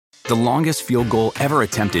The longest field goal ever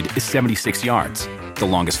attempted is 76 yards. The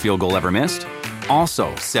longest field goal ever missed?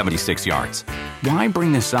 Also 76 yards. Why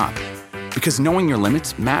bring this up? Because knowing your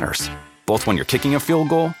limits matters, both when you're kicking a field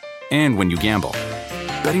goal and when you gamble.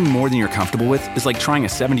 Betting more than you're comfortable with is like trying a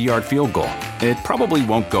 70-yard field goal. It probably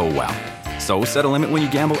won't go well. So set a limit when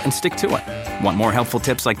you gamble and stick to it. Want more helpful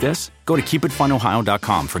tips like this? Go to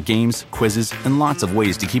keepitfunohio.com for games, quizzes, and lots of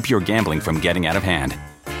ways to keep your gambling from getting out of hand.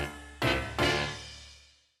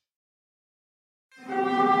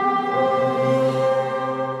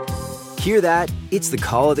 Hear that? It's the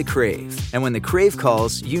call of the Crave. And when the Crave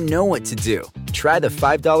calls, you know what to do. Try the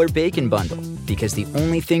 $5 Bacon Bundle. Because the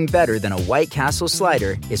only thing better than a White Castle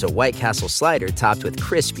slider is a White Castle slider topped with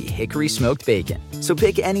crispy hickory smoked bacon. So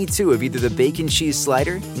pick any two of either the Bacon Cheese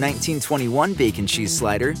Slider, 1921 Bacon Cheese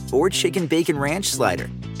Slider, or Chicken Bacon Ranch Slider.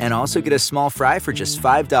 And also get a small fry for just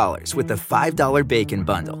 $5 with the $5 Bacon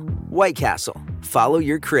Bundle. White Castle. Follow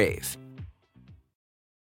your Crave.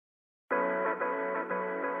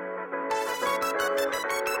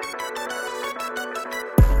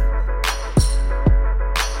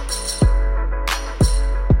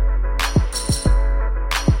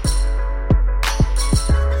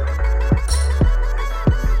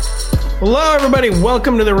 Hello, everybody.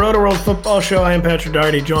 Welcome to the Roto-World Football Show. I am Patrick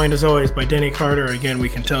Daugherty, joined as always by Denny Carter. Again, we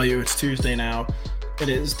can tell you it's Tuesday now. It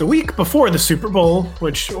is the week before the Super Bowl,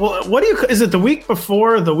 which, well, is it the week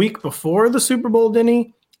before the Super Bowl,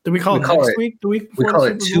 Denny? Do we call it next week? The week before? We call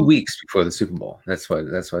it 2 weeks before the Super Bowl. That's why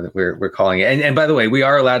we're calling it. And by the way, we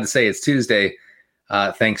are allowed to say it's Tuesday,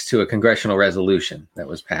 thanks to a congressional resolution that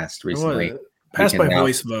was passed recently. Passed by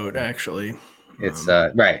voice vote, actually. It's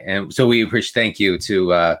right. And so we thank you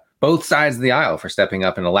to both sides of the aisle for stepping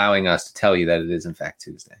up and allowing us to tell you that it is in fact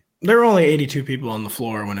Tuesday. There were only 82 people on the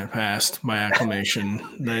floor when it passed by acclamation.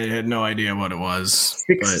 They had no idea what it was.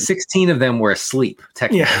 16 of them were asleep.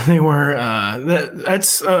 Technically, yeah, they were.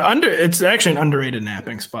 It's actually an underrated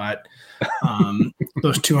napping spot.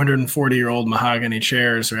 Those 240-year-old mahogany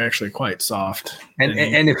chairs are actually quite soft. And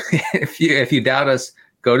if you doubt us,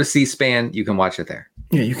 go to C-SPAN. You can watch it there.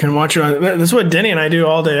 Yeah, you can watch it on. That's what Denny and I do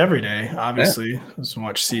all day, every day. Obviously, just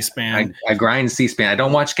watch C-SPAN. I grind C-SPAN. I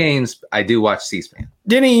don't watch games. I do watch C-SPAN.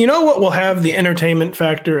 Denny, you know what will have the entertainment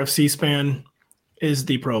factor of C-SPAN is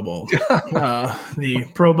the Pro Bowl, the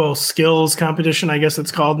Pro Bowl skills competition, I guess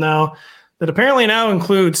it's called now. That apparently now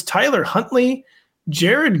includes Tyler Huntley,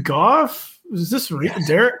 Jared Goff. Is this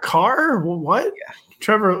Derek Carr? What? Yeah.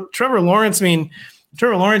 Trevor Lawrence. I mean,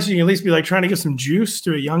 Trevor Lawrence. You can at least be like trying to give some juice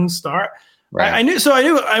to a young star. Right. I knew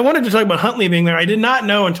I wanted to talk about Huntley being there. I did not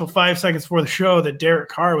know until 5 seconds before the show that Derek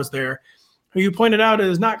Carr was there, who you pointed out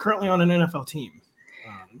is not currently on an NFL team.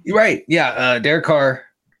 Right. Yeah. Derek Carr,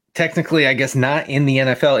 technically, I guess not in the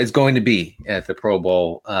NFL, is going to be at the Pro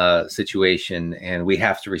Bowl situation, and we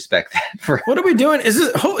have to respect that. What are we doing? Is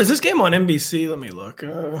this game on NBC? Let me look.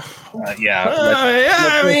 On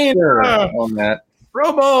that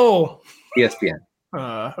Pro Bowl. ESPN.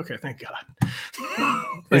 Okay, thank God.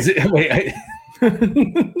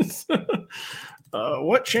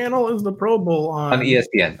 What channel is the Pro Bowl on? On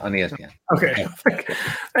ESPN. Okay,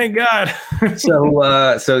 thank God.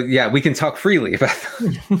 So yeah, we can talk freely about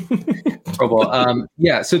Pro Bowl.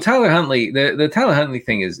 So Tyler Huntley, the Tyler Huntley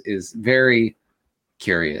thing is very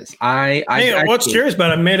curious. What's curious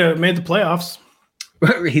about it? Made the playoffs.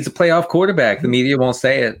 He's a playoff quarterback. The media won't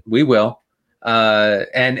say it. We will.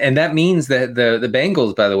 And that means that the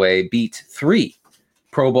Bengals, by the way, beat 3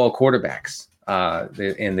 Pro Bowl quarterbacks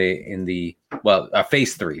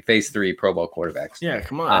phase three Pro Bowl quarterbacks. Yeah,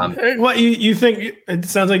 come on. What you think? It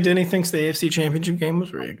sounds like Denny thinks the AFC Championship game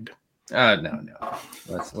was rigged. No.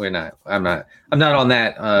 We're not. I'm not on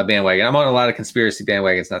that bandwagon. I'm on a lot of conspiracy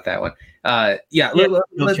bandwagons, not that one. So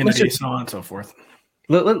on and so forth.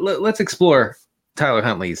 Let's explore Tyler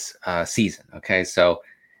Huntley's season. Okay, so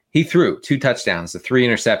he threw 2 touchdowns to 3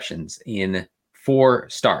 interceptions in 4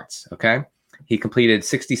 starts. Okay, he completed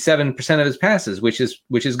 67% of his passes, which is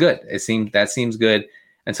good. That seems good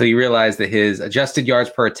until you realize that his adjusted yards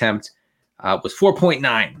per attempt was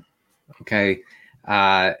 4.9. Okay,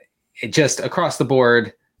 it just across the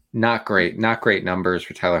board, not great numbers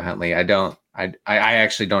for Tyler Huntley. I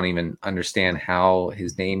actually don't even understand how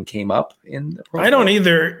his name came up in the Pro Bowl. I don't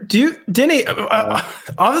either. Do you, Denny, off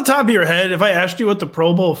the top of your head, if I asked you what the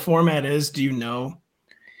Pro Bowl format is, do you know?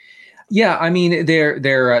 Yeah, I mean they're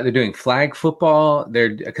doing flag football.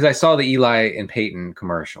 Because I saw the Eli and Peyton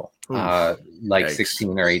commercial Yikes.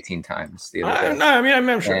 16 or 18 times the other day. No, I mean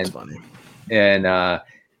I'm sure it's funny. And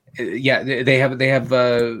they have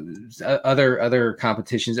other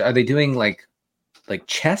competitions. Are they doing like like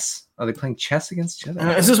chess? Are they playing chess against each other?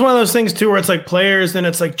 It's just one of those things too, where it's like players, and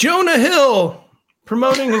it's like Jonah Hill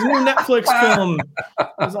promoting his new Netflix film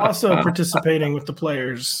is also participating with the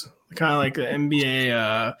players, kind of like the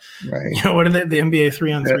NBA. Right. What are they? The NBA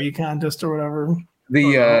 3-on-3 contest or whatever.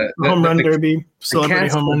 The home run derby, celebrity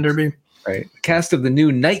home run derby. Right. The cast of the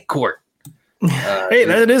new Night Court. Hey,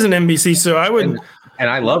 that is an NBC, so I would. And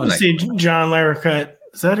I love to see John Larroquette.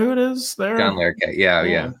 Is that who it is? There, John Larroquette.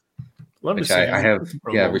 Yeah. Love Which to see. I have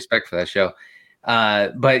respect for that show.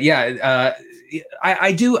 But yeah,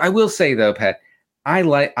 I do. I will say though, Pat,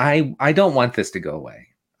 I don't want this to go away.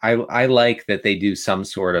 I like that they do some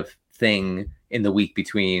sort of thing in the week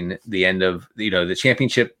between the end of the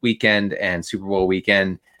championship weekend and Super Bowl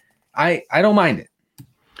weekend. I don't mind it.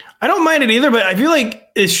 I don't mind it either, but I feel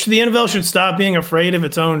like the NFL should stop being afraid of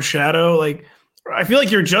its own shadow. Like, I feel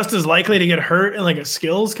like you're just as likely to get hurt in like a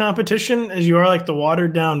skills competition as you are like the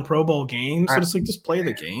watered down Pro Bowl game. So it's like, just play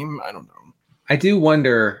the game. I don't know. I do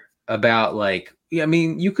wonder about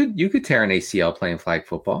you could tear an ACL playing flag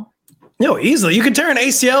football. Easily. You could tear an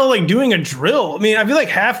ACL like doing a drill. I mean, I feel like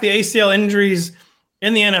half the ACL injuries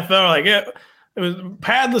in the NFL are like it was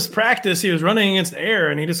padless practice. He was running against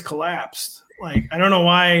air and he just collapsed. Like, I don't know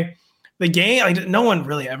why the game, no one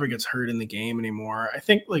really ever gets hurt in the game anymore. I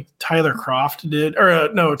think like Tyler Kroft did, or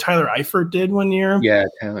Tyler Eifert did one year. Yeah,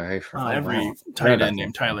 Tyler Eifert. Every tight end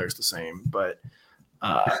named Tyler is the same, but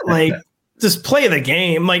just play the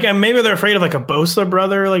game. Like, and maybe they're afraid of like a Bosa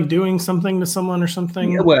brother, like doing something to someone or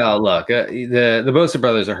something. Yeah, well, look, the Bosa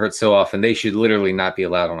brothers are hurt so often, they should literally not be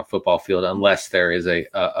allowed on a football field unless there is a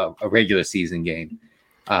regular season game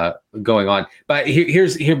going on. But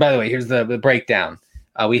here's by the way, here's the breakdown.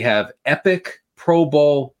 We have epic Pro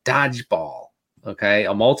Bowl dodgeball. Okay,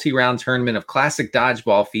 a multi-round tournament of classic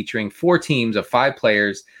dodgeball featuring 4 teams of 5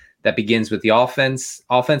 players that begins with the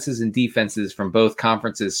offenses and defenses from both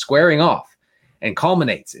conferences squaring off and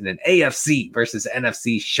culminates in an AFC versus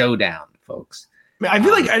NFC showdown, folks. I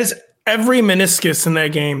feel like every meniscus in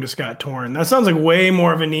that game just got torn. That sounds like way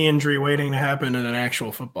more of a knee injury waiting to happen in an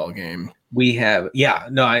actual football game. We have,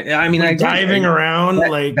 I mean, like diving around,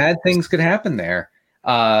 like bad things could happen there.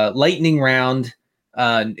 Lightning round.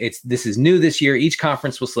 This is new this year. Each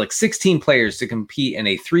conference will select 16 players to compete in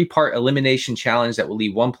a 3-part elimination challenge that will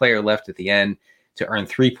leave 1 player left at the end to earn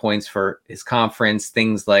 3 points for his conference.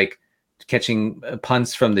 Things like catching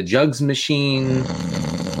punts from the jugs machine.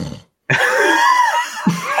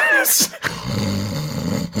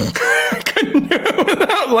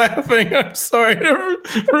 Without laughing, I'm sorry to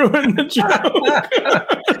ruin the joke.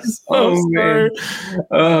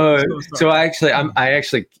 So I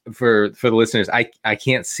actually for the listeners, I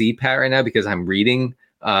can't see Pat right now because I'm reading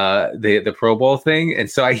the Pro Bowl thing, and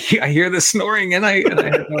so I hear the snoring, and I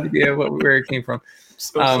have no idea where it came from.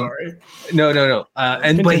 Sorry. No.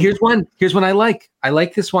 But here's one I like. I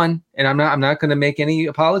like this one, and I'm not going to make any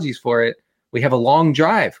apologies for it. We have a long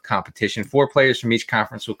drive competition. 4 players from each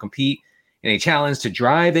conference will compete in a challenge to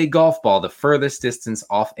drive a golf ball the furthest distance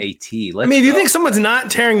off a tee. If you think someone's not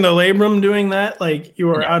tearing the labrum doing that, like, you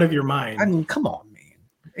are out of your mind. I mean, come on,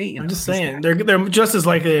 man. I'm just saying they're just as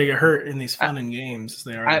likely to get hurt in these fun and games as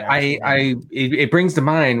they are. It brings to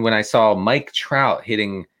mind when I saw Mike Trout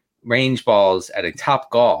hitting range balls at a Top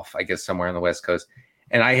Golf, I guess somewhere on the West Coast,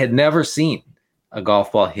 and I had never seen a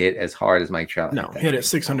golf ball hit as hard as Mike Trout. No, hit it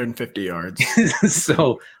 650 yards.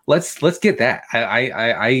 So let's get that.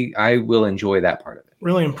 I will enjoy that part of it.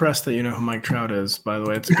 Really impressed that you know who Mike Trout is, by the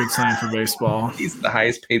way. It's a good sign for baseball. He's the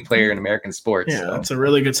highest paid player in American sports. Yeah, It's a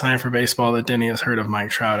really good sign for baseball that Denny has heard of Mike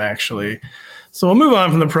Trout, actually. So we'll move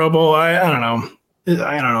on from the Pro Bowl. I don't know.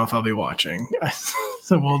 I don't know if I'll be watching.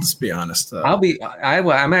 So we'll just be honest.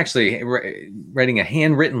 I'm actually writing a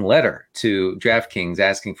handwritten letter to DraftKings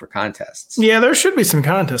asking for contests. Yeah, there should be some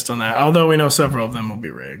contests on that, although we know several of them will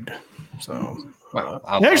be rigged. So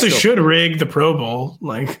they actually should rig the Pro Bowl.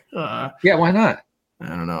 Yeah, why not? I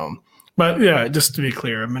don't know. But yeah, just to be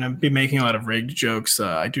clear, I'm going to be making a lot of rigged jokes.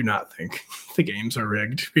 I do not think the games are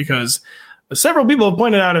rigged because several people have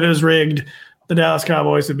pointed out it is rigged. The Dallas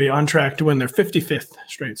Cowboys would be on track to win their 55th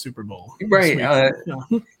straight Super Bowl. Right.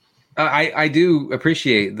 I do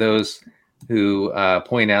appreciate those who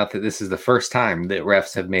point out that this is the first time that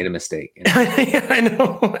refs have made a mistake. I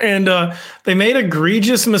know. And they made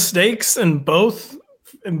egregious mistakes in both.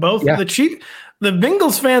 Yeah. The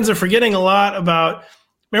Bengals fans are forgetting a lot about.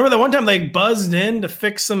 Remember that one time they buzzed in to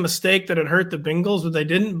fix some mistake that had hurt the Bengals, but they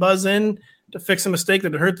didn't buzz in to fix a mistake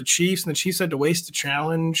that had hurt the Chiefs, and the Chiefs had to waste a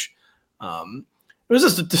challenge. It was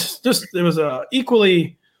just it was a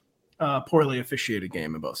equally poorly officiated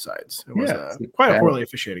game on both sides. It was quite a poorly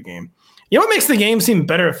officiated game. You know what makes the game seem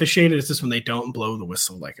better officiated is just when they don't blow the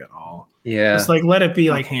whistle like at all. Yeah. It's like let it be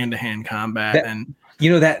like hand-to-hand combat.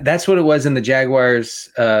 That's what it was in the Jaguars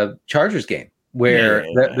Chargers game where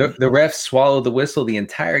the refs swallowed the whistle the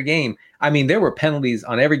entire game. I mean, there were penalties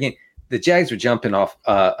on every game. The Jags were jumping off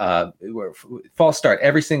false start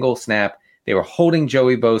every single snap. They were holding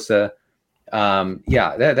Joey Bosa.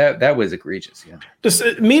 That was egregious. Yeah. Just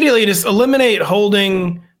immediately just eliminate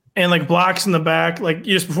holding and like blocks in the back, like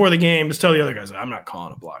just before the game, just tell the other guys, I'm not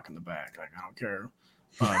calling a block in the back. Like, I don't care.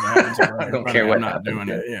 I don't care what I'm not doing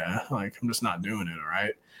it. Yeah. Like, I'm just not doing it. All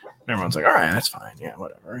right. And everyone's like, all right, that's fine. Yeah,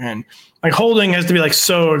 whatever. And like holding has to be like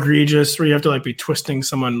so egregious where you have to like be twisting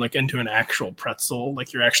someone like into an actual pretzel.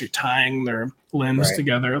 Like you're actually tying their limbs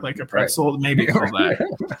together like a pretzel. Right. Maybe call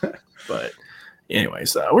that. But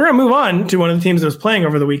anyways, we're going to move on to one of the teams that was playing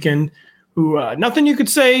over the weekend who nothing you could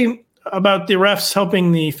say about the refs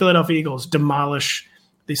helping the Philadelphia Eagles demolish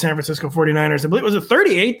the San Francisco 49ers. I believe it was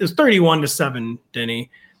 38. It was 31-7, Denny.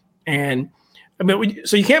 And I mean,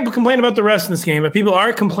 so you can't complain about the refs in this game, but people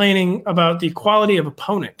are complaining about the quality of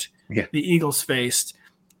opponent the Eagles faced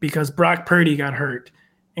because Brock Purdy got hurt.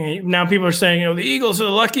 And now people are saying, the Eagles are the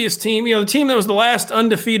luckiest team. The team that was the last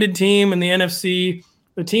undefeated team in the NFC,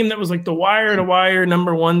 the team that was like the wire-to-wire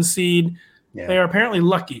number 1 seed. Yeah. They are apparently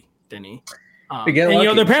lucky, Denny.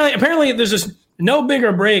 Apparently there's just no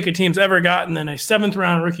bigger break a team's ever gotten than a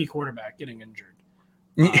 7th-round rookie quarterback getting injured.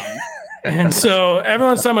 And so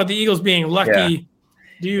everyone's talking about the Eagles being lucky. Yeah.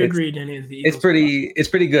 Do you agree, Denny? It's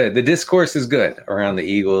pretty good. The discourse is good around the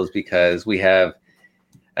Eagles because we have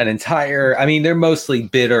an entire. I mean, they're mostly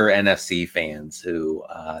bitter NFC fans who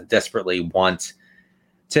desperately want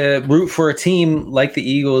to root for a team like the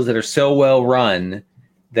Eagles that are so well run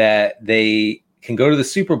that they can go to the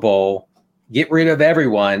Super Bowl, get rid of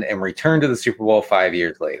everyone, and return to the Super Bowl 5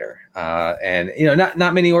 years later. And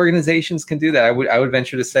not many organizations can do that. I would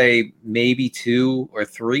venture to say maybe 2 or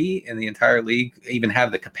 3 in the entire league even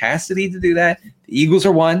have the capacity to do that. The Eagles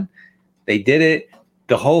are one. They did it.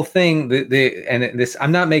 The whole thing.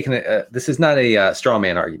 I'm not making it. This is not a straw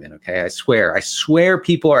man argument. Okay, I swear,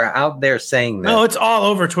 people are out there saying that. No, it's all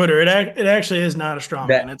over Twitter. It actually is not a straw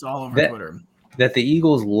man. It's all over Twitter. That the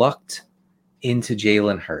Eagles lucked into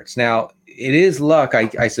Jalen Hurts. Now, it is luck,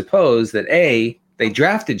 I suppose, that A, they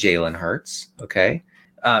drafted Jalen Hurts, okay?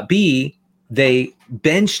 B, they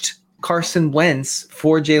benched Carson Wentz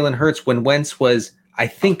for Jalen Hurts when Wentz was, I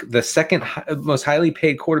think, the second most highly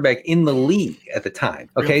paid quarterback in the league at the time.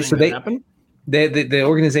 Okay, so the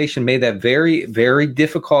organization made that very, very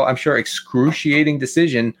difficult, I'm sure excruciating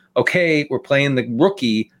decision. Okay, we're playing the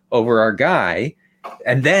rookie over our guy.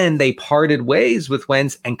 And then they parted ways with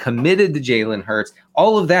Wentz and committed to Jalen Hurts.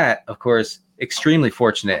 All of that, of course, extremely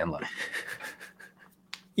fortunate and lucky.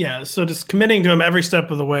 Yeah, so just committing to him every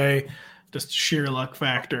step of the way, just sheer luck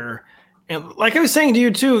factor. And like I was saying to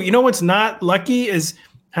you too, what's not lucky is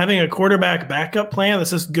having a quarterback backup plan.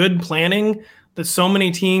 That's just good planning that so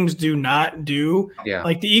many teams do not do. Yeah.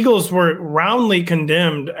 Like the Eagles were roundly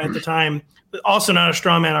condemned at the time. Also not a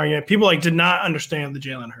straw man argument. People did not understand the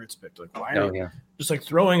Jalen Hurts pick. Like, why are you just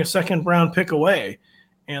throwing a 2nd-round pick away?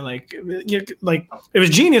 And it was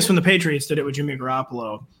genius when the Patriots did it with Jimmy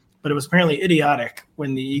Garoppolo, but it was apparently idiotic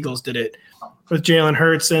when the Eagles did it with Jalen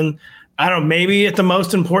Hurts. And I don't know, maybe at the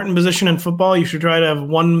most important position in football, you should try to have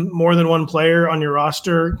more than one player on your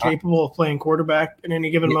roster capable of playing quarterback at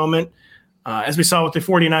any given moment. As we saw with the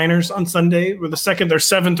 49ers on Sunday, where their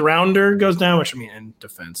 7th rounder goes down, which in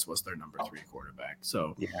defense was their number 3 quarterback.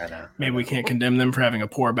 So maybe we can't condemn them for having a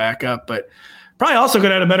poor backup, but probably also could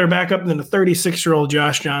have had a better backup than a 36-year-old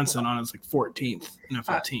Josh Johnson on his 14th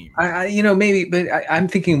NFL team. Maybe, but I'm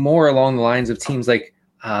thinking more along the lines of teams like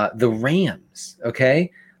the Rams. Okay,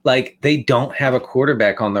 they don't have a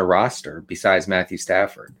quarterback on their roster besides Matthew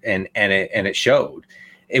Stafford, and it showed.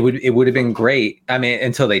 It would have been great. I mean,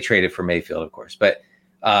 until they traded for Mayfield, of course. But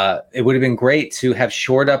it would have been great to have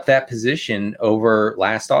shored up that position over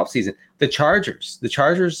last offseason. The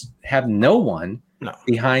Chargers have no one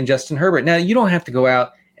behind Justin Herbert. Now, you don't have to go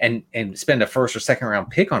out and spend a 1st or 2nd round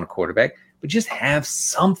pick on a quarterback, but just have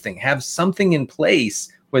something in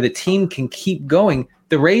place where the team can keep going.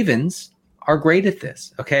 The Ravens are great at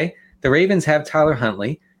this. Okay, the Ravens have Tyler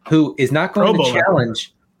Huntley, who is not going to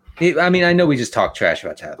challenge. I know we just talked trash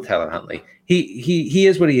about Tyler Huntley. He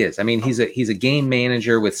is what he is. I mean, he's a game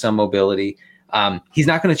manager with some mobility. He's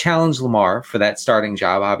not going to challenge Lamar for that starting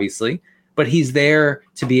job, obviously, but he's there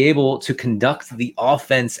to be able to conduct the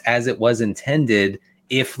offense as it was intended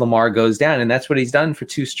if Lamar goes down, and that's what he's done for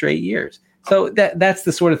 2 straight years. So that's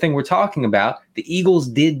the sort of thing we're talking about. The Eagles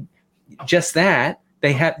did just that.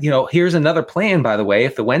 They have, here's another plan, by the way,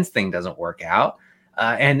 if the Wentz thing doesn't work out.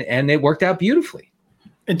 And it worked out beautifully.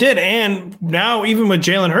 It did. And now, even with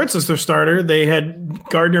Jalen Hurts as their starter, they had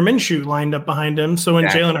Gardner Minshew lined up behind him. So when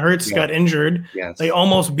Jalen Hurts got injured, they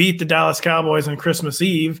almost beat the Dallas Cowboys on Christmas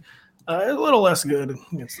Eve. A little less good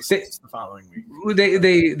against the Saints the following week.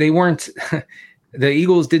 They weren't – the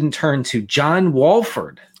Eagles didn't turn to John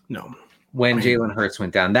Walford when Jalen Hurts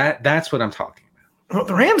went down. That's what I'm talking about. Well,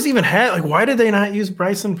 the Rams even had why did they not use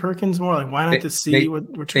Bryson Perkins more? Why not to see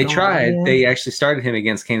what they tried? They actually started him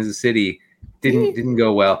against Kansas City. Didn't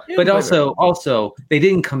go well. But also they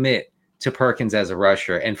didn't commit to Perkins as a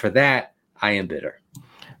rusher, and for that I am bitter.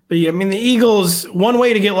 But yeah, I mean, the Eagles, one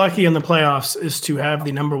way to get lucky in the playoffs is to have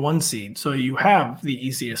the number 1 seed. So you have the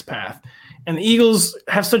easiest path. And the Eagles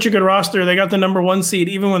have such a good roster. They got the number 1 seed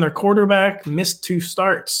even when their quarterback missed 2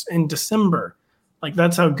 starts in December.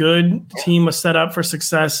 That's how good the team was set up for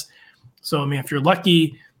success. So, I mean, if you're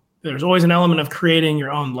lucky, there's always an element of creating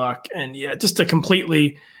your own luck. And just to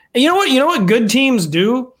completely – and you know what good teams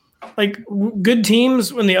do? Good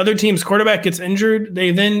teams, when the other team's quarterback gets injured,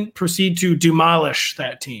 they then proceed to demolish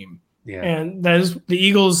that team. Yeah. And that is the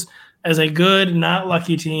Eagles, as a good, not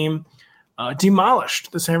lucky team,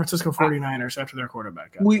 demolished the San Francisco 49ers after their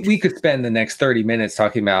quarterback got we could spend the next 30 minutes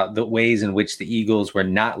talking about the ways in which the Eagles were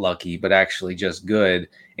not lucky, but actually just good,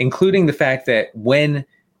 including the fact that when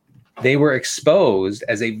they were exposed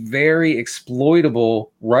as a very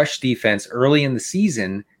exploitable rush defense early in the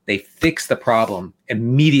season, they fixed the problem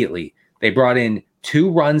immediately. They brought in 2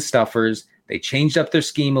 run stuffers. They changed up their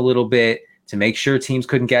scheme a little bit to make sure teams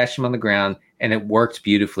couldn't gash them on the ground, and it worked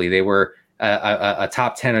beautifully. They were a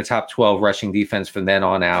top 10 or top 12 rushing defense from then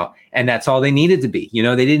on out, and that's all they needed to be.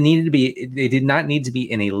 They did not need to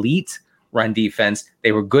be an elite run defense.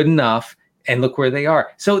 They were good enough, and look where they are.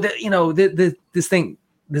 So this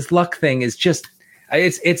luck thing is just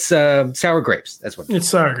it's sour grapes. That's what it's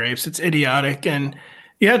sour grapes. It's idiotic, and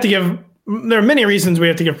you have to give. There are many reasons we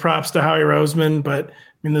have to give props to Howie Roseman, but I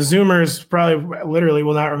mean the Zoomers probably literally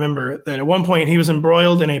will not remember that at one point he was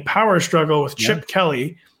embroiled in a power struggle with Chip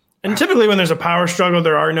Kelly. And typically when there's a power struggle,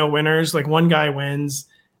 there are no winners. One guy wins,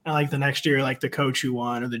 and the next year, the coach who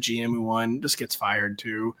won or the GM who won just gets fired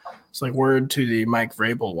too. It's word to the Mike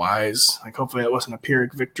Vrabel wise. Hopefully that wasn't a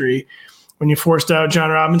Pyrrhic victory when you forced out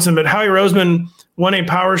John Robinson. But Howie Roseman won a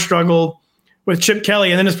power struggle with Chip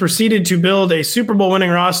Kelly and then has proceeded to build a Super Bowl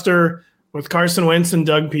winning roster with Carson Wentz and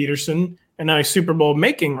Doug Peterson, and now a Super Bowl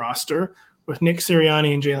making roster with Nick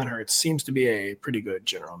Sirianni and Jalen Hurts. Seems to be a pretty good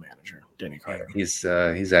general manager, Denny Carter. He's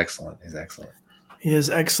excellent. He's excellent. He is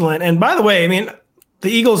excellent. And by the way, I mean, the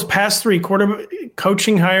Eagles' past 3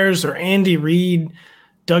 coaching hires are Andy Reid,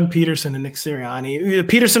 Doug Peterson, and Nick Sirianni. The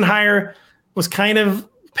Peterson hire was kind of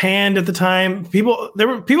panned at the time. People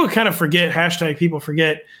kind of forget, #people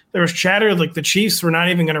forget. There was chatter the Chiefs were not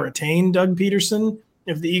even going to retain Doug Peterson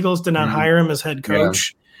if the Eagles did not hire him as head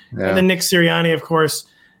coach. Yeah. And then Nick Sirianni, of course,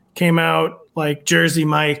 came out like Jersey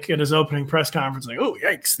Mike at his opening press conference, oh,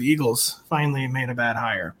 yikes, the Eagles finally made a bad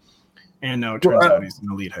hire. And no, it turns out he's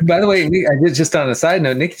an elite head coach. By the way, I did just on a side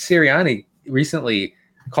note, Nick Sirianni recently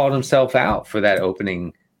called himself out for that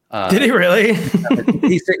opening. Did he really?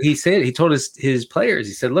 he told his players,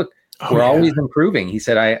 he said, look, we're always improving. He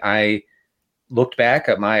said, I looked back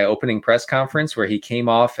at my opening press conference where he came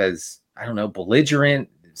off as, belligerent,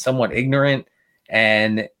 somewhat ignorant.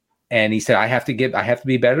 And he said, I have to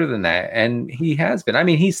be better than that. And he has been. I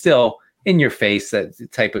mean, he's still in your face,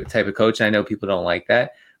 that type of coach. I know people don't like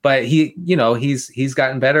that, but he's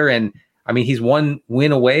gotten better. And I mean, he's one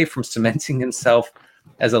win away from cementing himself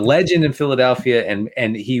as a legend in Philadelphia.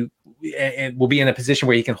 And he will be in a position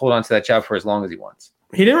where he can hold on to that job for as long as he wants.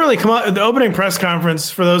 He didn't really come out at the opening press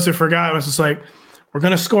conference. For those who forgot, it was just we're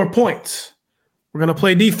going to score points. We're going to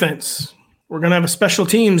play defense. We're going to have a special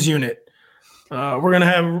teams unit. We're going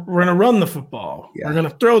to run the football. Yeah. We're going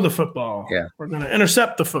to throw the football. Yeah. We're going to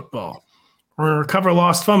intercept the football. We're going to recover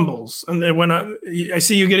lost fumbles. And then when I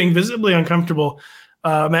see you getting visibly uncomfortable,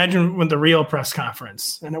 imagine when the real press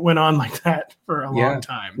conference, and it went on like that for a long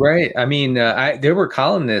time. Right. I mean, there were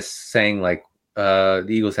columnists saying the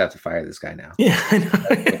Eagles have to fire this guy now. Yeah, I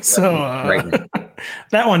know. So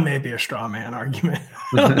that one may be a straw man argument.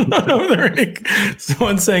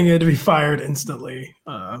 Someone saying he had to be fired instantly.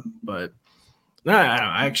 But no,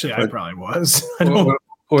 I probably was. Don't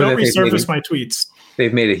resurface my tweets.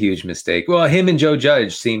 They've made a huge mistake. Well, him and Joe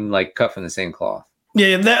Judge seem like cut from the same cloth.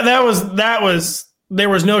 Yeah, that was. There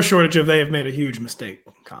was no shortage of they have made a huge mistake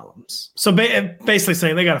columns. So basically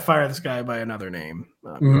saying they got to fire this guy by another name.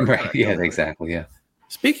 Right. Yeah, exactly. Yeah.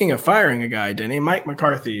 Speaking of firing a guy, Denny, Mike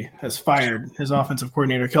McCarthy has fired his offensive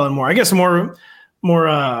coordinator, Kellen Moore. I guess more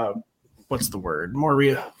what's the word?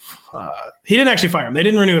 He didn't actually fire him. They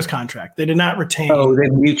didn't renew his contract. They did not retain. Oh, they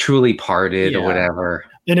mutually parted or whatever.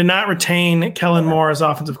 They did not retain Kellen Moore as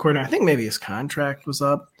offensive coordinator. I think maybe his contract was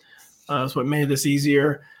up. That's what made this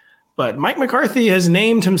easier. But Mike McCarthy has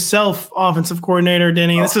named himself offensive coordinator,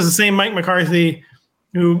 Denny. This is the same Mike McCarthy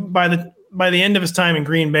who, by the end of his time in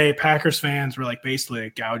Green Bay, Packers fans were like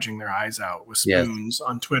basically gouging their eyes out with spoons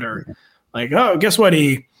on Twitter. Like, oh, guess what?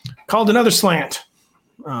 He called another slant.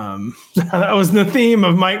 That was the theme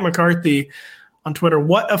of Mike McCarthy on Twitter.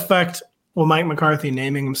 What effect will Mike McCarthy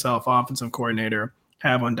naming himself offensive coordinator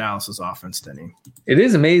have on Dallas's offense, Denny? It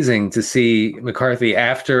is amazing to see McCarthy,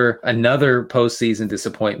 after another postseason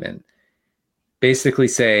disappointment, basically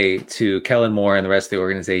say to Kellen Moore and the rest of the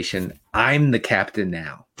organization, I'm the captain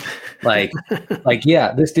now.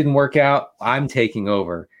 Yeah, this didn't work out. I'm taking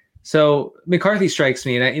over. So McCarthy strikes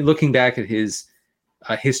me, and looking back at his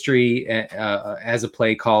history as a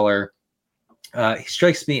play caller, he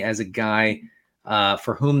strikes me as a guy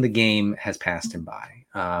for whom the game has passed him by.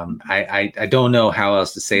 I don't know how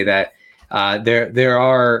else to say that. There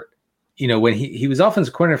are, when he was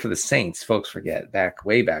offensive coordinator for the Saints, folks forget,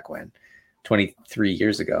 way back when, 23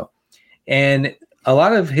 years ago. And a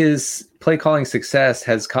lot of his play calling success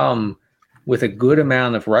has come with a good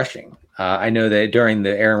amount of rushing. I know that during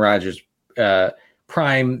the Aaron Rodgers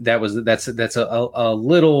prime, that's a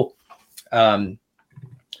little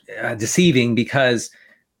deceiving, because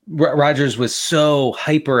Rodgers was so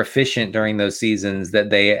hyper efficient during those seasons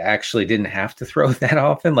that they actually didn't have to throw that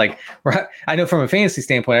often. Like, I know from a fantasy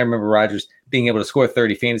standpoint, I remember Rodgers being able to score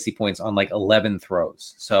 30 fantasy points on like 11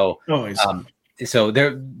 throws. So, so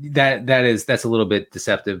that's a little bit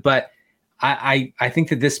deceptive, but I think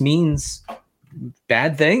that this means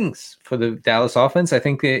bad things for the Dallas offense. I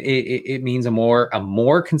think that it means a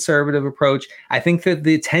more conservative approach. I think that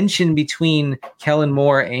the tension between Kellen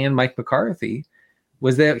Moore and Mike McCarthy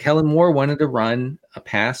was that Kellen Moore wanted to run a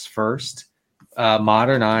pass first,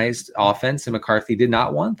 modernized offense, and McCarthy did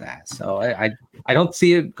not want that. So I don't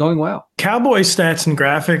see it going well. Cowboys Stats and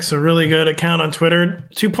Graphics, a really good account on Twitter,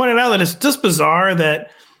 who pointed out that it's just bizarre that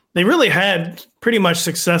they really had pretty much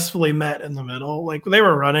successfully met in the middle. Like, they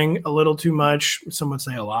were running a little too much, some would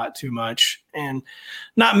say a lot too much, and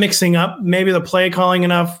not mixing up maybe the play calling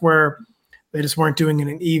enough where they just weren't doing it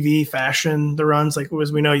in an EV fashion. The runs, like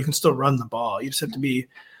as we know, you can still run the ball. You just have to be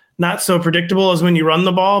not so predictable as when you run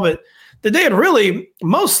the ball. But they had really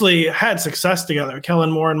mostly had success together,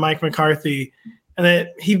 Kellen Moore and Mike McCarthy. And that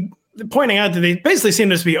he pointing out that they basically seem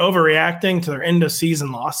to just be overreacting to their end of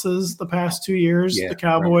season losses the past 2 years, the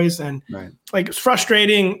Cowboys. Right. And like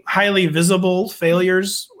frustrating, highly visible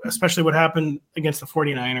failures, especially what happened against the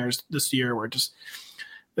 49ers this year, where just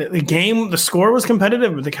the score was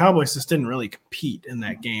competitive, but the Cowboys just didn't really compete in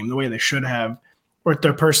that game the way they should have with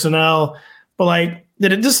their personnel. But like,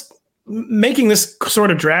 did it just making this sort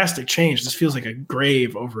of drastic change just feels like a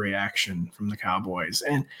grave overreaction from the Cowboys.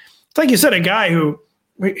 And it's like you said, a guy who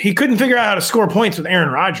he couldn't figure out how to score points with Aaron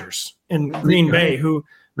Rodgers in Green Bay, who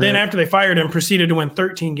then after they fired him proceeded to win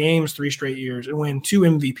 13 games 3 straight years and win 2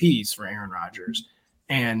 MVPs for Aaron Rodgers.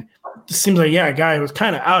 And it just seems like, a guy who was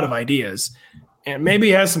kind of out of ideas. And maybe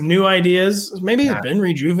he has some new ideas. Maybe he's been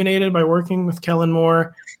rejuvenated by working with Kellen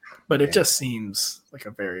Moore, but it just seems like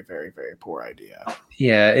a very, very, very poor idea.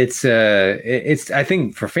 Yeah, it's I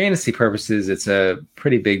think for fantasy purposes, it's a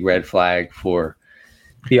pretty big red flag for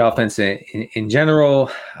the offense in general.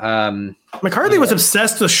 McCarthy was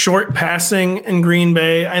obsessed with short passing in Green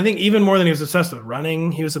Bay. I think even more than he was obsessed with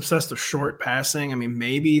running, he was obsessed with short passing. I mean,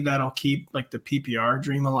 maybe that'll keep like the PPR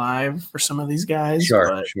dream alive for some of these guys.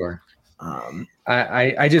 Sure.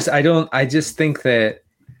 I just think that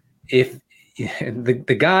if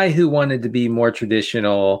the guy who wanted to be more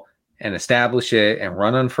traditional and establish it and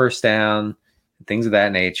run on first down, things of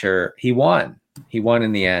that nature, he won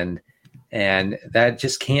in the end. And that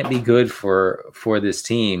just can't be good for this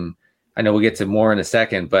team. I know we'll get to more in a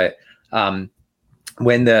second, but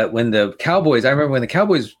when the Cowboys, I remember when the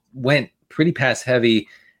Cowboys went pretty pass heavy,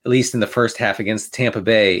 at least in the first half against Tampa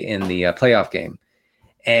Bay in the playoff game.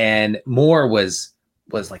 And Moore was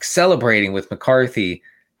like celebrating with McCarthy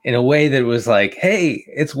in a way that was like, hey,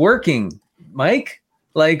 it's working, Mike.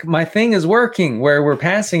 Like, my thing is working, where we're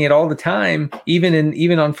passing it all the time,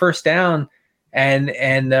 even on first down. And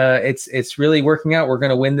it's really working out. We're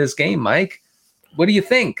going to win this game, Mike. What do you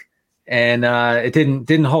think? And it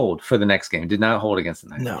didn't hold for the next game. Did not hold against the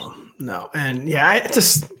Niners. No. And I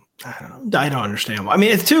don't understand. I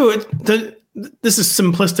mean, this is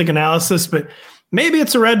simplistic analysis, but maybe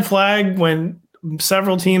it's a red flag when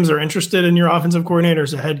several teams are interested in your offensive coordinator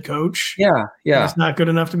as a head coach. Yeah. It's not good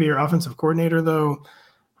enough to be your offensive coordinator, though.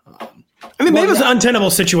 Maybe it was an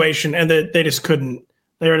untenable situation, and that they just couldn't.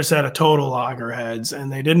 They were just at a total loggerheads,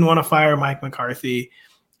 and they didn't want to fire Mike McCarthy,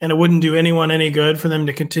 and it wouldn't do anyone any good for them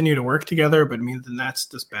to continue to work together. But then that's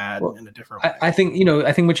just bad in a different way. I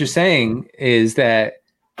think what you're saying is that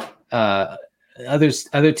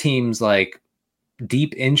other teams like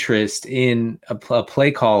deep interest in a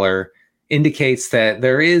play caller indicates that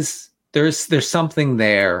there's something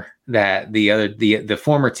there that the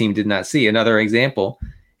former team did not see. Another example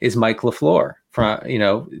is Mike LaFleur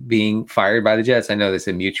from being fired by the Jets. I know they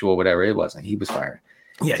said mutual, whatever it wasn't. He was fired.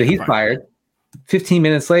 Yeah, so he's fired. 15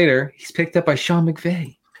 minutes later, he's picked up by Sean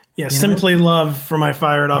McVay. Yeah, simply love for my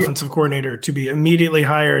fired offensive coordinator to be immediately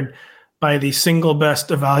hired by the single best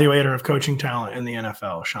evaluator of coaching talent in the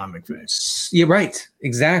NFL, Sean McVay. Yeah, right.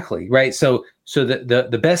 Exactly. Right. So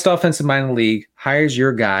the best offensive mind in the league hires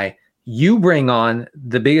your guy. You bring on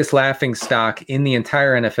the biggest laughing stock in the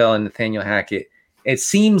entire NFL in Nathaniel Hackett. It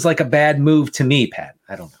seems like a bad move to me, Pat.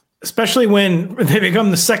 I don't know. Especially when they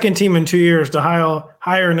become the second team in 2 years to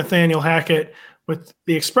hire Nathaniel Hackett with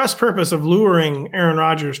the express purpose of luring Aaron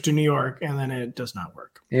Rodgers to New York, and then it does not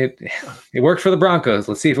work. It worked for the Broncos.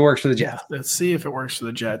 Let's see if it works for the Jets. Yeah, let's see if it works for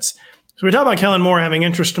the Jets. So we talk about Kellen Moore having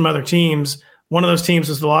interest from other teams. One of those teams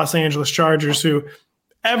is the Los Angeles Chargers, who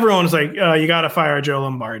everyone's like, you got to fire Joe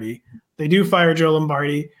Lombardi. They do fire Joe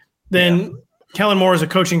Lombardi. Then Kellen Moore is a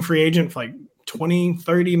coaching free agent for like 20,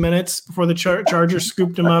 30 minutes before the Chargers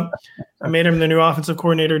scooped him up. I made him the new offensive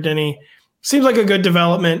coordinator, Denny. Seems like a good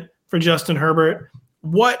development for Justin Herbert.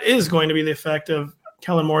 What is going to be the effect of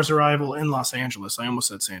Kellen Moore's arrival in Los Angeles? I almost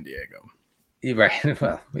said San Diego. Right.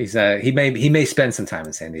 Well, he may spend some time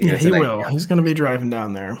in San Diego. Yeah, he will. He's going to be driving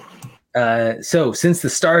down there. So since the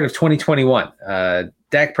start of 2021,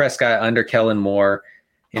 Dak Prescott under Kellen Moore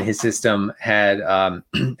in his system had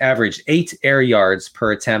averaged 8 air yards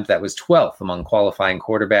per attempt. That was 12th among qualifying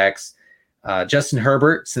quarterbacks. Justin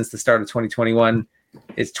Herbert, since the start of 2021,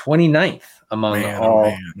 is 29th among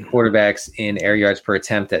all quarterbacks in air yards per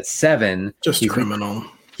attempt at 7. Just criminal.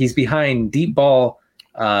 He's behind deep ball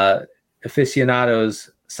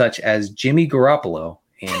aficionados such as Jimmy Garoppolo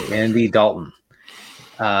and Andy Dalton.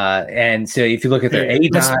 And so if you look at their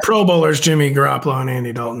Pro Bowlers, Jimmy Garoppolo and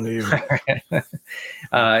Andy Dalton to you.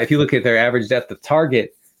 If you look at their average depth of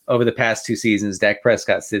target over the past 2 seasons, Dak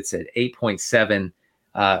Prescott sits at 8.7,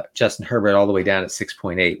 Justin Herbert all the way down at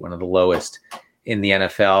 6.8, one of the lowest in the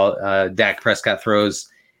NFL. Dak Prescott throws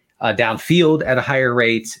downfield at a higher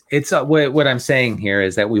rate. It's what I'm saying here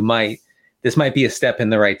is that this might be a step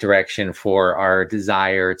in the right direction for our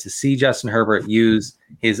desire to see Justin Herbert use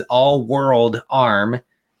his all-world arm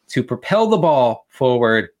to propel the ball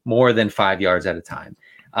forward more than 5 yards at a time.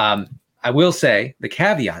 I will say the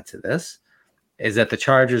caveat to this is that the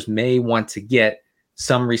Chargers may want to get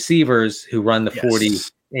some receivers who run the 40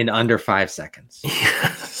 in under 5 seconds.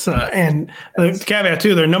 Yes. And the caveat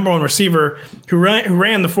too, their number one receiver who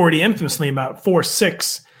ran the 40 infamously about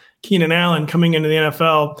 4.6, Keenan Allen, coming into the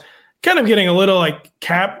NFL, kind of getting a little like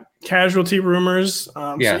cap casualty rumors.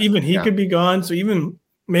 So even he could be gone. So even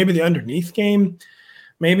maybe the underneath game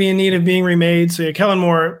maybe in need of being remade. So Kellen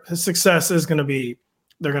Moore, his success is going to be,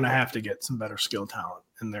 they're going to have to get some better skill talent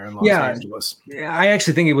in there in Los Angeles. Yeah, I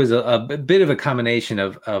actually think it was a bit of a combination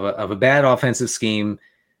of a bad offensive scheme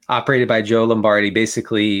operated by Joe Lombardi,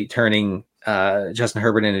 basically turning Justin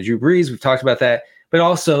Herbert into Drew Brees. We've talked about that, but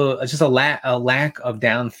also just a lack of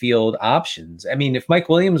downfield options. I mean, if Mike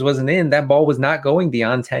Williams wasn't in, that ball was not going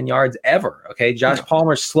beyond 10 yards ever. Okay. Josh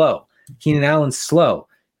Palmer's slow. Keenan Allen's slow.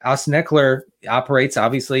 Austin Eckler operates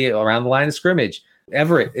obviously around the line of scrimmage.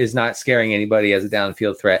 Everett is not scaring anybody as a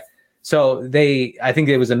downfield threat. So I think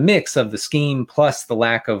it was a mix of the scheme plus the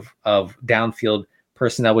lack of downfield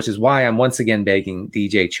personnel, which is why I'm once again begging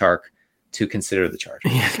DJ Chark to consider the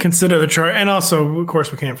Chargers. Yeah, consider the Chargers. And also, of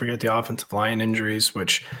course, we can't forget the offensive line injuries,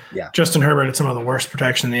 which Justin Herbert had some of the worst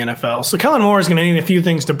protection in the NFL. So Kellen Moore is going to need a few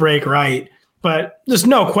things to break right, but there's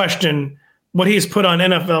no question what he's put on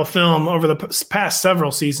NFL film over the past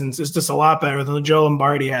several seasons is just a lot better than Joe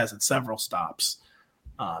Lombardi has at several stops.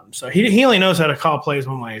 So he only knows how to call plays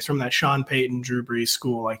one way. He's from that Sean Payton, Drew Brees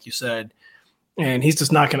school, like you said, and he's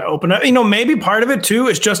just not going to open up. Maybe part of it too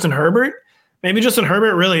is Justin Herbert. Maybe Justin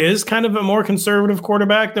Herbert really is kind of a more conservative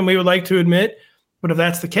quarterback than we would like to admit. But if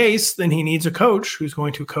that's the case, then he needs a coach who's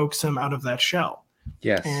going to coax him out of that shell.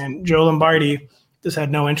 Yes. And Joe Lombardi just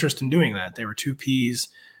had no interest in doing that. They were 2 peas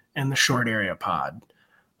in the short area pod.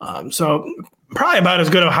 So probably about as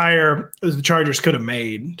good a hire as the Chargers could have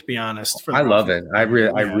made, to be honest. I love it. I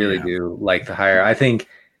really do like the hire. I think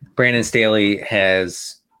Brandon Staley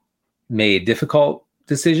has made difficult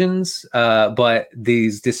decisions, but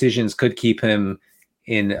these decisions could keep him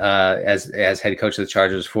in as head coach of the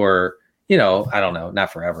Chargers for, I don't know,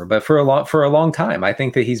 not forever, but for a long time. I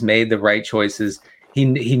think that he's made the right choices. He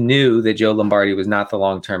knew that Joe Lombardi was not the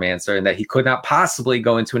long-term answer and that he could not possibly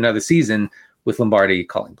go into another season with Lombardi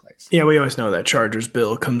calling plays. Yeah, we always know that Chargers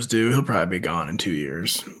bill comes due. He'll probably be gone in 2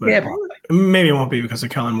 years. But yeah, probably. Maybe it won't be because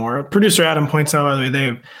of Kellen Moore. Producer Adam points out, by the way, they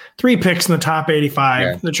have 3 picks in the top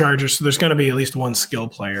 85, the Chargers, so there's going to be at least one skill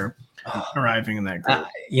player arriving in that group.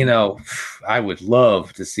 I would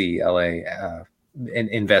love to see LA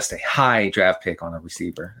invest a high draft pick on a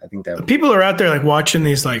receiver. I think that people are out there like watching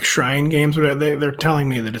these like Shrine games. They're telling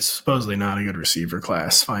me that it's supposedly not a good receiver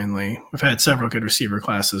class. Finally, we've had several good receiver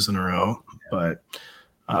classes in a row, but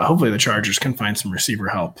hopefully the Chargers can find some receiver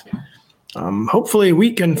help. Hopefully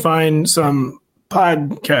we can find some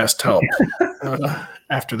podcast help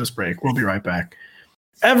after this break. We'll be right back.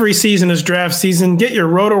 Every season is draft season. Get your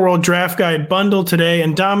Roto-World Draft Guide bundle today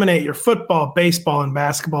and dominate your football, baseball, and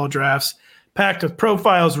basketball drafts. Packed with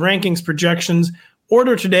profiles, rankings, projections.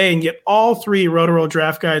 Order today and get all 3 Roto-World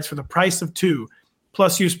Draft Guides for the price of 2.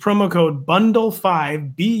 Plus use promo code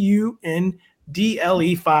BUNDLE5,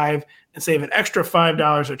 BUNDLE5, and save an extra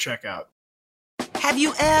 $5 at checkout. Have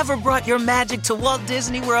you ever brought your magic to Walt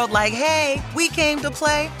Disney World like, hey, we came to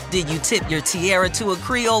play? Did you tip your tiara to a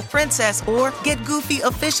Creole princess or get goofy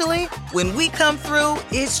officially? When we come through,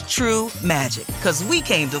 it's true magic, because we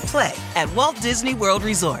came to play at Walt Disney World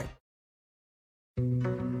Resort.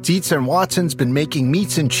 Dietz & Watson's been making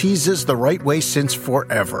meats and cheeses the right way since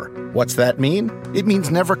forever. What's that mean? It means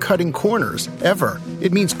never cutting corners, ever.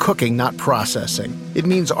 It means cooking, not processing. It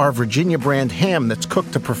means our Virginia brand ham that's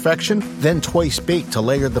cooked to perfection, then twice baked to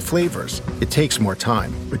layer the flavors. It takes more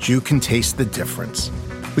time, but you can taste the difference.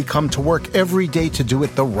 We come to work every day to do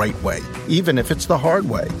it the right way, even if it's the hard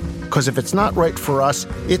way. Because if it's not right for us,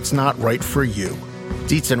 it's not right for you.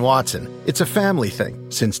 Dietz & Watson, it's a family thing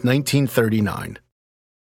since 1939.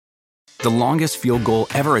 The longest field goal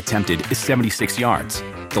ever attempted is 76 yards.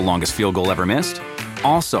 The longest field goal ever missed?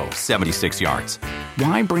 Also 76 yards.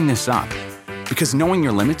 Why bring this up? Because knowing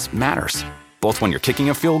your limits matters, both when you're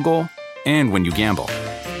kicking a field goal and when you gamble.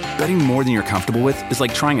 Betting more than you're comfortable with is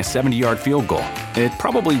like trying a 70-yard field goal. It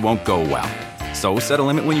probably won't go well. So set a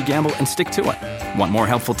limit when you gamble and stick to it. Want more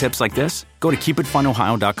helpful tips like this? Go to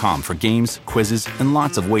keepitfunohio.com for games, quizzes, and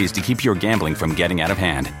lots of ways to keep your gambling from getting out of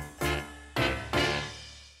hand.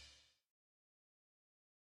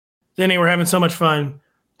 Danny, we're having so much fun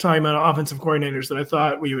talking about offensive coordinators that I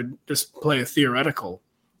thought we would just play a theoretical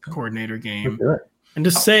coordinator game and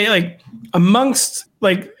just say, like, amongst,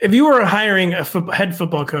 like, if you were hiring a head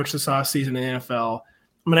football coach this offseason in the NFL,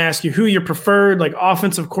 I'm going to ask you who your preferred, like,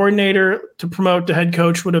 offensive coordinator to promote to head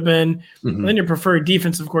coach would have been, and then your preferred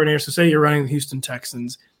defensive coordinator. So say you're running the Houston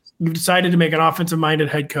Texans. You've decided to make an offensive-minded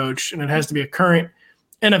head coach, and it has to be a current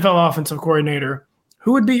NFL offensive coordinator.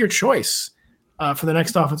 Who would be your choice for the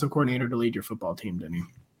next offensive coordinator to lead your football team, Denny?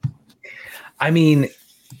 I mean,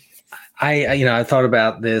 I thought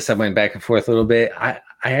about this. I went back and forth a little bit. I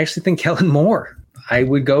actually think Kellen Moore. I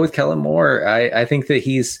would go with Kellen Moore. I think that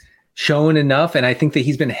he's shown enough, and I think that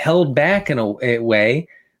he's been held back in a way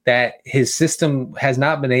that his system has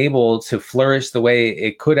not been able to flourish the way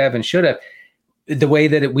it could have and should have, the way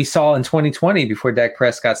that we saw in 2020 before Dak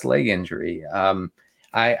Prescott's leg injury.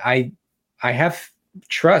 I have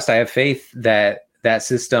trust. I have faith that that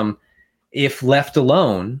system, if left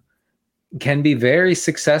alone, can be very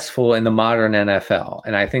successful in the modern NFL.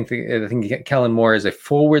 And I think Kellen Moore is a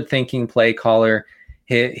forward-thinking play caller.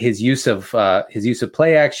 His use of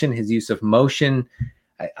play action, his use of motion,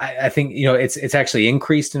 I think it's actually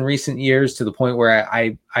increased in recent years to the point where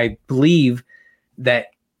I believe that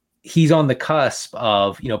he's on the cusp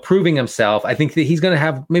of proving himself. I think that he's going to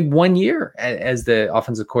have maybe 1 year as the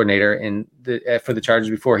offensive coordinator for the Chargers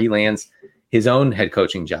before he lands his own head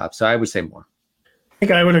coaching job. So I would say Moore. I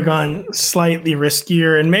think I would have gone slightly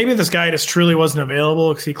riskier, and maybe this guy just truly wasn't available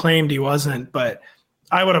because he claimed he wasn't, but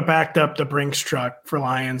I would have backed up the Brinks truck for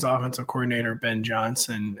Lions offensive coordinator Ben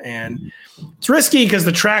Johnson. And it's risky because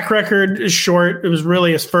the track record is short. It was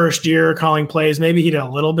really his first year calling plays. Maybe he did a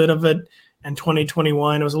little bit of it in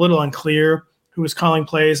 2021. It was a little unclear who was calling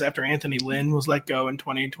plays after Anthony Lynn was let go in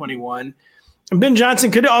 2021. And Ben Johnson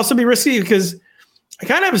could also be risky because I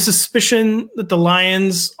kind of have a suspicion that the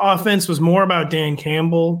Lions offense was more about Dan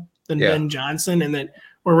Campbell than Ben Johnson, and that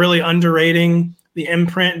we're really underrating the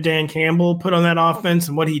imprint Dan Campbell put on that offense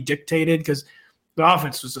and what he dictated, because the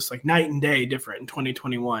offense was just like night and day different in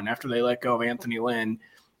 2021 after they let go of Anthony Lynn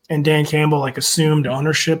and Dan Campbell assumed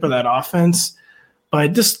ownership of that offense.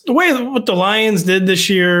 But just the way what the Lions did this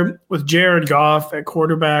year with Jared Goff at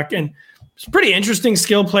quarterback, and it's pretty interesting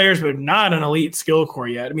skill players, but not an elite skill core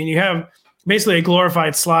yet. I mean, you have basically a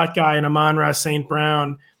glorified slot guy in Amon-Ra St.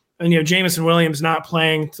 Brown, and you have Jameson Williams not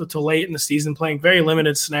playing till late in the season, playing very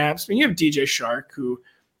limited snaps. I mean, you have DJ Shark, who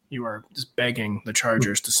you are just begging the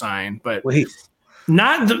Chargers to sign, but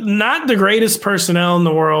not the greatest personnel in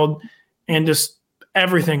the world, and just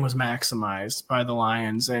everything was maximized by the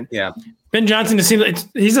Lions. And Ben Johnson, it seems like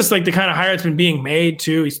he's just like the kind of hire that's been being made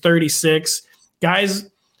too. He's 36.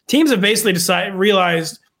 Teams have basically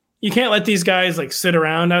realized you can't let these guys like sit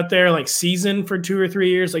around out there like season for 2 or 3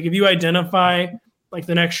 years. Like if you identify like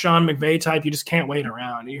the next Sean McVay type, you just can't wait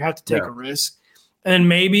around. You have to take a risk. And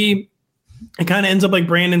maybe it kind of ends up like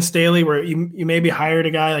Brandon Staley, where you maybe hired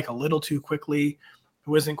a guy like a little too quickly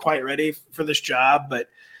who isn't quite ready for this job. But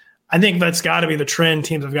I think that's got to be the trend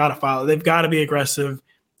teams have got to follow. They've got to be aggressive,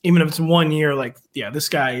 even if it's 1 year. Like, this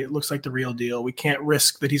guy looks like the real deal. We can't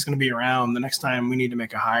risk that he's going to be around the next time we need to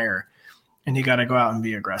make a hire, and you got to go out and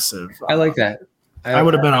be aggressive. I like that. I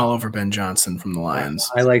would have been all over Ben Johnson from the Lions.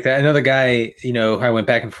 I like that. Another guy, I went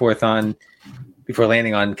back and forth on before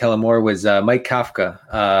landing on Kellen Moore was Mike Kafka,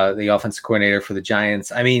 the offensive coordinator for the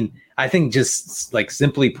Giants. I mean, I think just like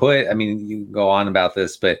simply put, I mean, you can go on about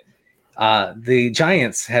this, but the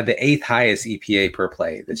Giants had the 8th highest EPA per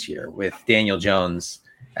play this year with Daniel Jones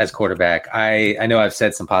as quarterback. I know I've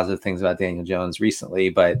said some positive things about Daniel Jones recently,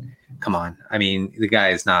 but come on. I mean, the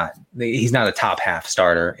guy he's not a top half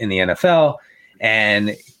starter in the NFL.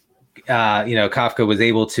 And, Kafka was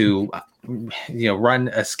able to, run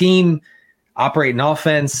a scheme, operate an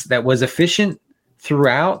offense that was efficient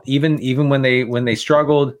throughout, even when they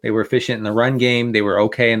struggled. They were efficient in the run game. They were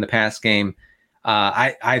okay in the pass game.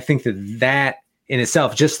 I think that in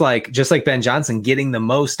itself, just like Ben Johnson, getting the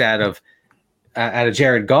most out of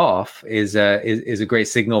Jared Goff is a great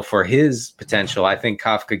signal for his potential. I think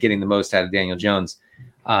Kafka getting the most out of Daniel Jones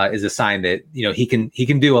is a sign that he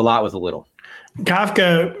can do a lot with a little.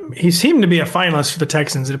 Kafka, he seemed to be a finalist for the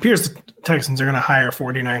Texans. It appears the Texans are going to hire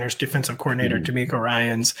 49ers defensive coordinator DeMeco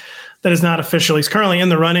Ryans. That is not official. He's currently in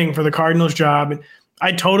the running for the Cardinals job. And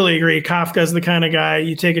I totally agree. Kafka is the kind of guy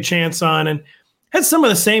you take a chance on, and has some of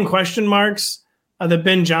the same question marks that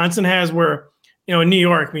Ben Johnson has, where, in New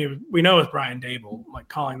York, we know with Brian Dable, like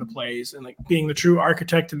calling the plays and like being the true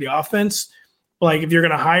architect of the offense. Like if you're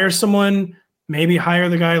going to hire someone, maybe hire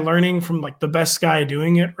the guy learning from like the best guy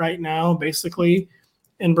doing it right now, basically,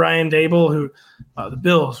 in Brian Dable, who the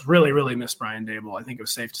Bills really, really miss Brian Dable. I think it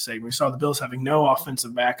was safe to say. We saw the Bills having no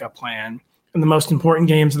offensive backup plan in the most important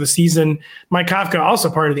games of the season. Mike Kafka, also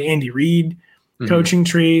part of the Andy Reid coaching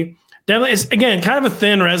tree. Definitely, it's, again, kind of a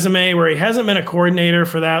thin resume where he hasn't been a coordinator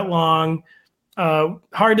for that long.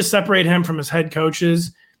 Hard to separate him from his head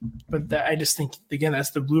coaches. But I just think, again,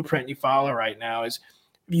 that's the blueprint you follow right now is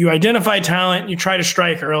you identify talent, you try to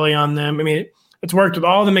strike early on them. I mean, it's worked with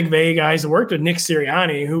all the McVay guys. It worked with Nick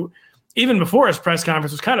Sirianni, who even before his press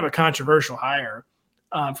conference was kind of a controversial hire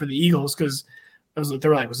for the Eagles, because they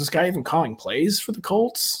were like, was this guy even calling plays for the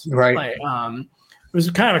Colts? Right. Like, it was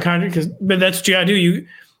kind of a controversy, but that's what you got to do.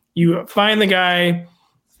 You find the guy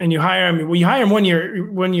and you hire him. Well, you hire him 1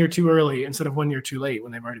 year too early instead of 1 year too late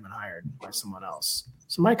when they've already been hired by someone else.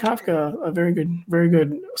 So Mike Kafka, a very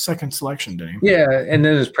good second selection, Danny. Yeah, and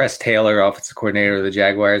then there's Press Taylor, offensive coordinator of the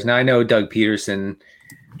Jaguars. Now I know Doug Peterson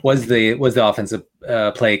was the offensive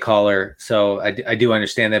play caller, so I do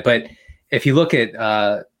understand that. But if you look at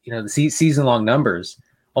the season long numbers,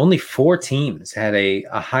 only 4 teams had a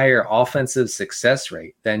higher offensive success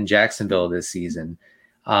rate than Jacksonville this season.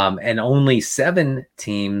 And only 7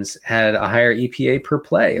 teams had a higher EPA per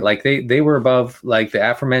play. Like they were above like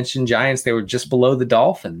the aforementioned Giants. They were just below the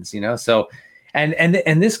Dolphins, So,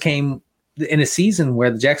 and this came in a season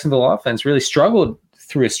where the Jacksonville offense really struggled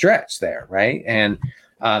through a stretch there. Right. And,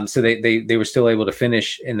 so they were still able to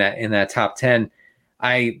finish in that top 10.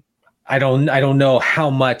 I don't know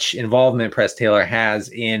how much involvement Press Taylor has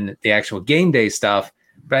in the actual game day stuff,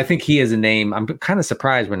 but I think he is a name. I'm kind of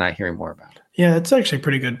surprised we're not hearing more about it. Yeah, that's actually a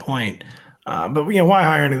pretty good point. But why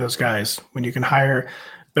hire any of those guys when you can hire?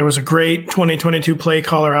 There was a great 2022 play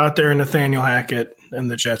caller out there, Nathaniel Hackett,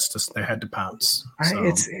 and the Jets they had to pounce.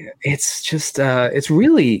 So. It's just it's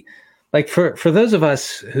really like for those of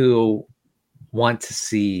us who want to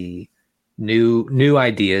see new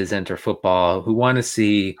ideas enter football, who want to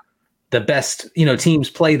see the best teams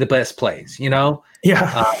play the best plays.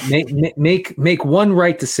 Make one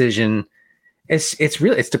right decision. It's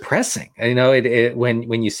depressing.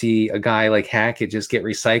 When you see a guy like Hackett just get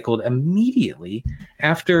recycled immediately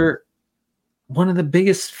after one of the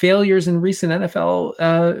biggest failures in recent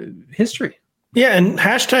NFL history. Yeah, and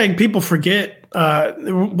hashtag people forget.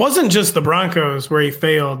 It wasn't just the Broncos where he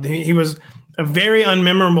failed. He was a very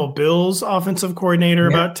unmemorable Bills offensive coordinator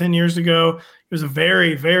about 10 years ago. He was a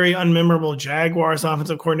very, very unmemorable Jaguars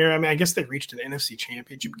offensive coordinator. I mean, I guess they reached an NFC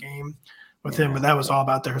Championship game with him, but that was all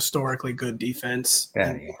about their historically good defense.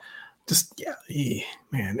 Man.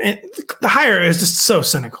 And the hire is just so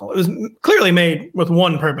cynical. It was clearly made with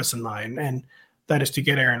one purpose in mind, and that is to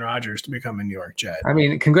get Aaron Rodgers to become a New York Jet. I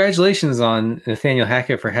mean, congratulations on Nathaniel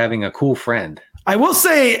Hackett for having a cool friend. I will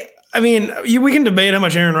say, I mean, we can debate how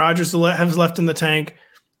much Aaron Rodgers has left in the tank.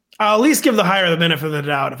 I'll at least give the hire the benefit of the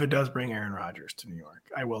doubt if it does bring Aaron Rodgers to New York.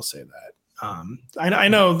 I will say that. I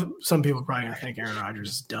know some people probably gonna think Aaron Rodgers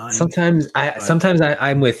is done. Sometimes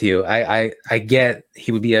I'm with you. I get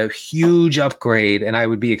he would be a huge upgrade, and I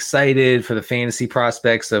would be excited for the fantasy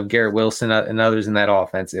prospects of Garrett Wilson and others in that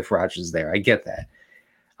offense if Rodgers is there. I get that.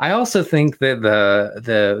 I also think that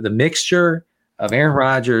the mixture of Aaron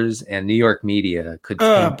Rodgers and New York media could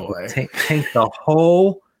tank the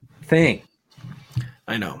whole thing.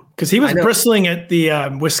 I know, because he was bristling at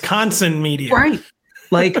the Wisconsin media, right?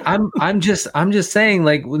 Like I'm just saying,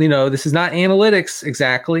 like, you know, this is not analytics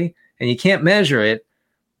exactly, and you can't measure it.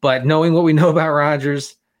 But knowing what we know about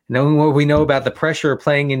Rodgers, knowing what we know about the pressure of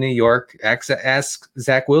playing in New York, ask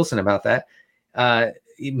Zach Wilson about that.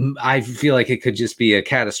 I feel like it could just be a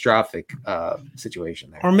catastrophic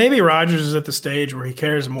situation there. Or maybe Rodgers is at the stage where he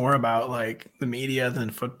cares more about like the media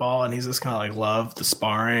than football, and he's just kind of like love the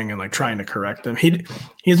sparring and like trying to correct them. He's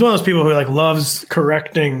one of those people who like loves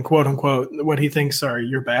correcting, quote unquote, what he thinks are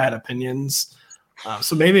your bad opinions.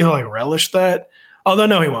 So maybe he'll like relish that. Although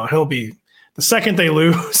no, he won't. He'll be the second they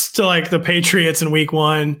lose to like the Patriots in week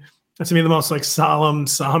 1. That's gonna be the most like solemn,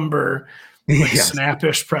 somber,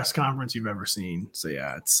 snappish press conference you've ever seen. So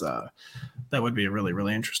yeah, it's that would be a really,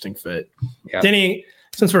 really interesting fit. Yeah. Denny,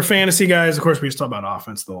 since we're fantasy guys, of course we just talk about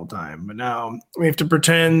offense the whole time, but now we have to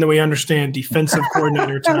pretend that we understand defensive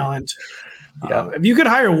coordinator talent. If you could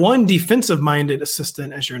hire one defensive-minded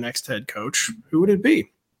assistant as your next head coach, who would it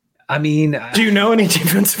be? I mean, do you know any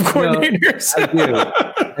defensive coordinators?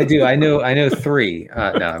 I do. I know 3. No,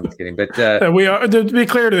 I'm just kidding. But we are, to be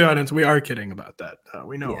clear to the audience, we are kidding about that.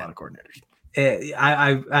 We know a lot of coordinators.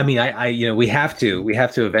 I mean, you know, we have to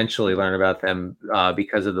eventually learn about them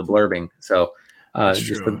because of the blurbing. So,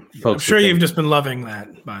 just the folks. I'm sure you've just been loving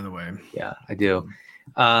that, by the way. Yeah, I do.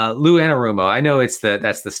 Lou Anarumo. I know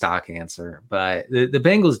that's the stock answer, but the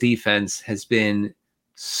Bengals defense has been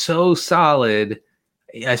so solid,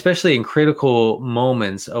 especially in critical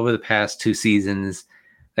moments over the past 2 seasons.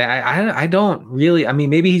 That I don't really. I mean,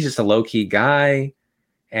 maybe he's just a low key guy.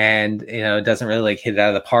 And, you know, doesn't really like hit it out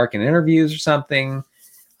of the park in interviews or something.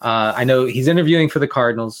 I know he's interviewing for the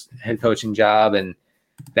Cardinals head coaching job, and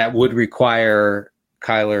that would require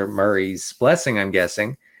Kyler Murray's blessing, I'm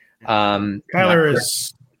guessing. Kyler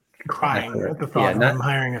is crying at the thought of him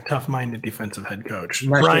hiring a tough-minded defensive head coach.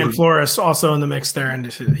 Brian Flores also in the mix there, and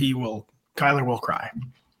Kyler will cry.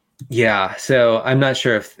 Yeah, so I'm not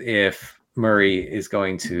sure if Murray is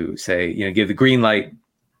going to say, you know, give the green light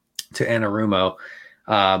to Anarumo.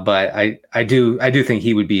 But I do think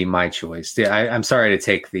he would be my choice. I'm sorry to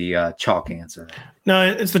take the chalk answer. No,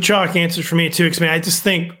 it's the chalk answer for me too. Because I just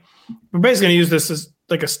think we're basically going to use this as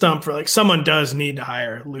like a stump for like someone does need to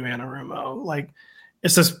hire Lou Anarumo. Like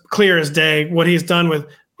it's as clear as day what he's done with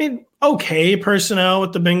okay personnel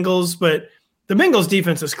with the Bengals, but the Bengals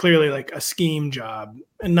defense is clearly like a scheme job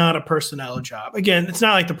and not a personnel job. Again, it's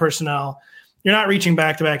not like the personnel. You're not reaching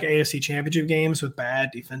back-to-back AFC Championship games with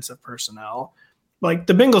bad defensive personnel. Like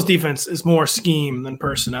the Bengals defense is more scheme than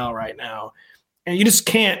personnel right now. And you just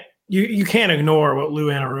can't, you can't ignore what Lou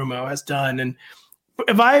Anarumo has done. And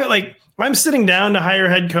if I'm sitting down to hire a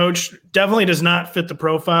head coach, definitely does not fit the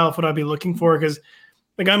profile of what I'd be looking for. Cause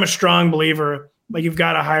like, I'm a strong believer, like you've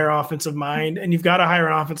got to hire offensive mind, and you've got to hire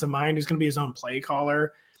an offensive mind who's going to be his own play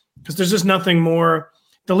caller. Cause there's just nothing more.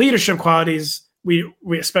 The leadership qualities, we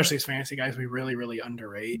especially as fantasy guys, we really, really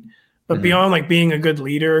underrate. But beyond like being a good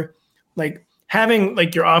leader, like having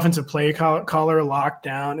like your offensive play caller locked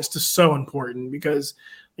down is just so important, because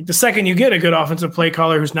like the second you get a good offensive play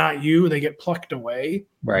caller who's not you, they get plucked away.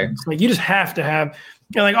 Right. So, like you just have to have,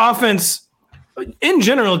 you know, like offense in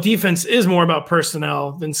general, defense is more about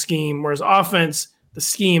personnel than scheme, whereas offense, the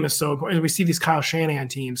scheme is so important. We see these Kyle Shanahan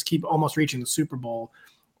teams keep almost reaching the Super Bowl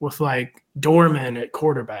with like Dorman at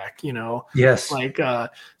quarterback, you know? Yes. Like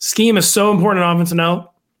scheme is so important in offense. And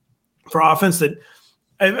now for offense that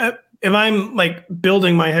if I'm like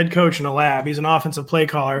building my head coach in a lab, he's an offensive play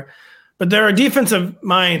caller, but there are defensive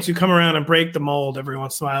minds who come around and break the mold every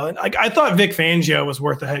once in a while. And like I thought Vic Fangio was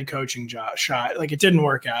worth a head coaching shot. Like it didn't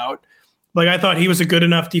work out, Like, I thought he was a good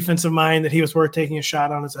enough defensive mind that he was worth taking a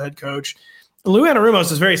shot on as a head coach. Lou Anarumo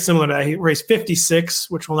is very similar to that. He raised 56,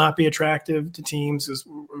 which will not be attractive to teams because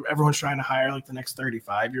everyone's trying to hire like the next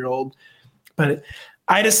 35-year-old. But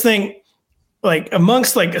I just think, like,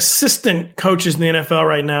 amongst like assistant coaches in the NFL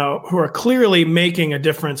right now who are clearly making a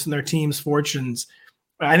difference in their team's fortunes,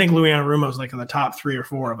 I think Lou Anarumo is like in the top 3 or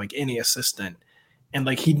 4 of like any assistant. And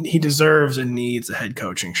like he deserves and needs a head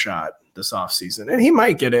coaching shot this offseason. And he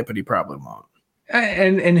might get it, but he probably won't.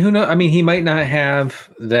 And who knows? I mean, he might not have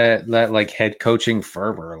that like head coaching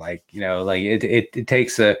fervor. Like, you know, like it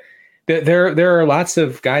takes a. There are lots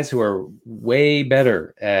of guys who are way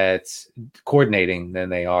better at coordinating than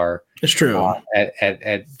they are. It's true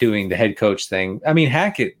at doing the head coach thing. I mean,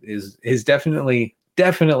 Hackett is definitely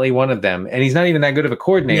one of them, and he's not even that good of a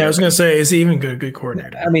coordinator. Yeah, I was going to say, is he even good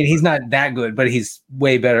coordinator? I mean, he's not that good, but he's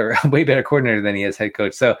way better coordinator than he is head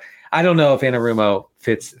coach. So I don't know if Anarumo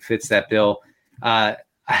fits that bill.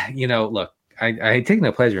 You know, look, I take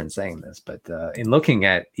no pleasure in saying this, but in looking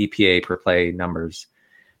at EPA per play numbers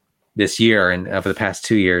this year and over the past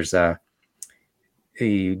 2 years, a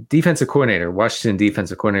defensive coordinator, Washington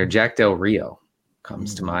defensive coordinator Jack Del Rio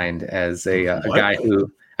comes to mind as a guy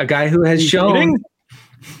who has shown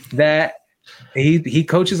that he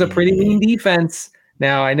coaches a pretty mean defense.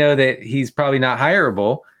 Now, I know that he's probably not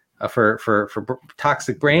hireable for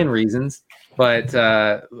toxic brand reasons, but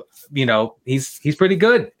you know, he's pretty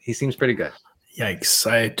good. He seems pretty good. Yikes.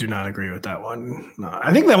 I do not agree with that one. No,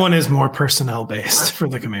 I think that one is more personnel based for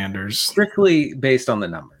the Commanders. Strictly based on the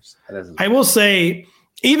numbers. I will say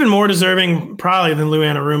even more deserving probably than Lou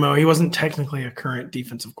Anarumo. He wasn't technically a current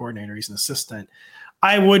defensive coordinator. He's an assistant.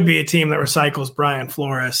 I would be a team that recycles Brian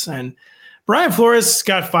Flores. And Brian Flores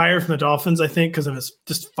got fired from the Dolphins, I think, because of his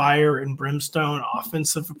just fire and brimstone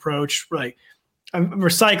offensive approach. Like, I'm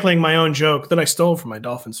recycling my own joke that I stole from my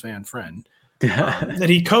Dolphins fan friend. That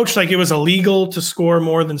he coached like it was illegal to score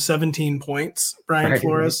more than 17 points, Brian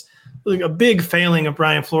Flores. Like a big failing of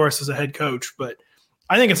Brian Flores as a head coach. But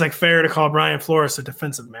I think it's like fair to call Brian Flores a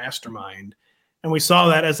defensive mastermind. And we saw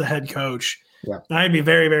that as a head coach. Yeah. And I'd be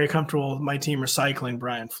very, very comfortable with my team recycling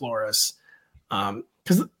Brian Flores.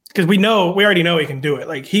 Because we already know he can do it.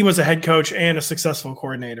 Like, he was a head coach and a successful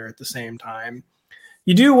coordinator at the same time.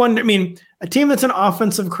 You do wonder, I mean, a team that's an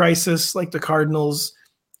offensive crisis like the Cardinals,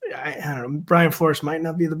 I don't know, Brian Flores might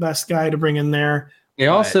not be the best guy to bring in there. They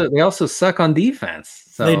also suck on defense.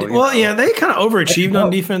 So they kind of overachieved on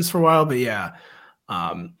defense for a while, but yeah.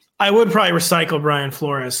 I would probably recycle Brian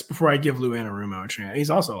Flores before I give Lou Anarumo a chance. He's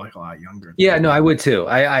also like a lot younger. Yeah, no, I would too.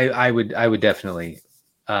 I would definitely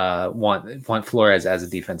want Flores as a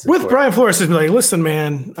defensive with Brian Flores to be like, listen,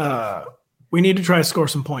 man, we need to try to score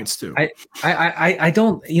some points too. I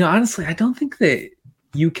don't, honestly, I don't think that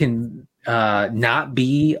you can not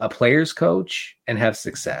be a player's coach and have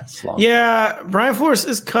success. Yeah, Brian Flores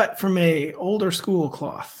is cut from a older school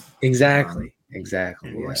cloth. Exactly.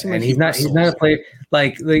 Yeah. And he's not a player.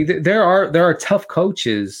 Like there are tough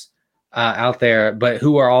coaches out there, but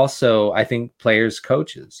who are also, I think, players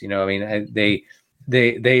coaches. You know, I mean,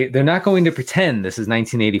 they're not going to pretend this is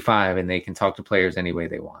 1985 and they can talk to players any way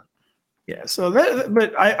they want. Yeah, so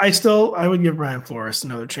but I would give Brian Flores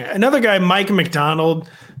another chance. Another guy, Mike McDonald,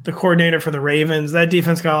 the coordinator for the Ravens. That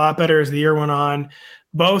defense got a lot better as the year went on.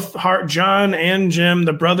 Both John and Jim,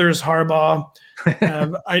 the brothers Harbaugh,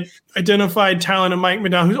 have identified talent in Mike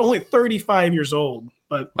McDonald, who's only 35 years old.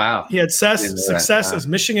 But wow, he had success as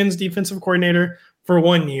Michigan's defensive coordinator for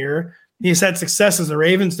 1 year. He's had success as the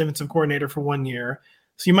Ravens defensive coordinator for 1 year.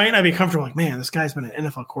 So you might not be comfortable like, man, this guy's been an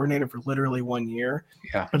NFL coordinator for literally 1 year.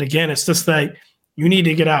 Yeah. But again, it's just like you need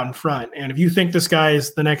to get out in front. And if you think this guy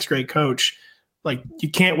is the next great coach, like you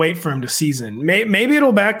can't wait for him to season. Maybe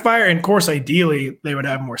it'll backfire. And of course, ideally, they would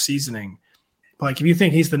have more seasoning. But like if you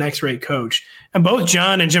think he's the next great coach, and both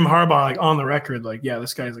John and Jim Harbaugh, like on the record, like, yeah,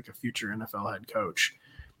 this guy's like a future NFL head coach.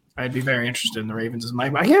 I'd be very interested in the Ravens as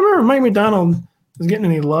Mike. I can't remember if Mike McDonald is getting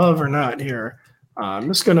any love or not here. I'm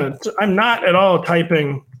not at all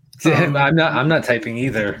typing. I'm not typing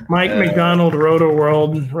either. Mike McDonald, Roto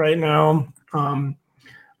World right now.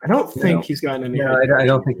 I don't think he's gotten any. No, I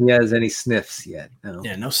don't think he has any sniffs yet. No.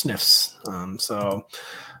 Yeah, no sniffs.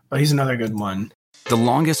 But he's another good one. The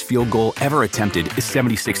longest field goal ever attempted is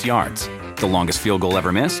 76 yards. The longest field goal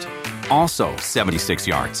ever missed? Also 76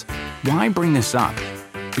 yards. Why bring this up?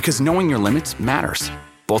 Because knowing your limits matters,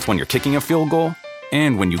 both when you're kicking a field goal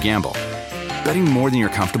and when you gamble. Betting more than you're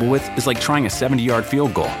comfortable with is like trying a 70-yard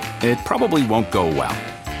field goal. It probably won't go well.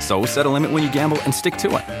 So set a limit when you gamble and stick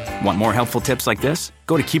to it. Want more helpful tips like this?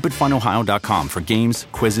 Go to keepitfunohio.com for games,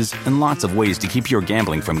 quizzes, and lots of ways to keep your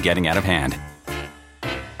gambling from getting out of hand.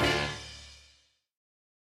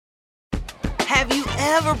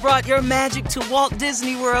 brought your magic to Walt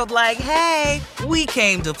Disney World like, hey, we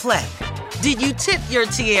came to play? Did you tip your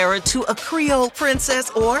tiara to a Creole princess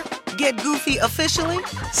or get goofy officially?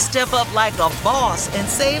 Step up like a boss and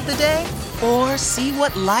save the day? Or see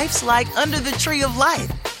what life's like under the tree of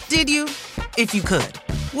life? Did you? If you could.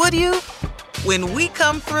 Would you? When we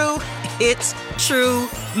come through, it's true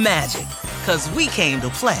magic. 'Cause we came to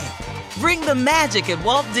play. Bring the magic at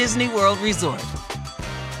Walt Disney World Resort.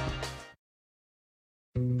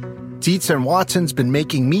 Dietz and Watson's been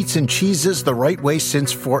making meats and cheeses the right way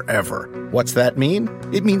since forever. What's that mean?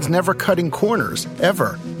 It means never cutting corners,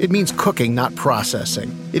 ever. It means cooking, not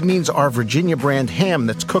processing. It means our Virginia brand ham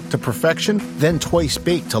that's cooked to perfection, then twice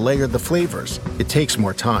baked to layer the flavors. It takes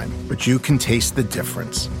more time, but you can taste the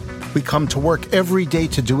difference. We come to work every day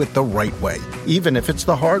to do it the right way, even if it's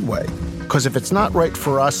the hard way. Because if it's not right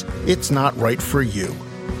for us, it's not right for you.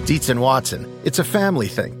 Dietz and Watson, it's a family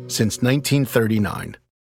thing since 1939.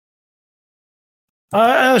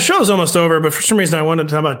 The show's almost over, but for some reason I wanted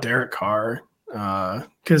to talk about Derek Carr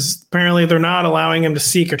because apparently they're not allowing him to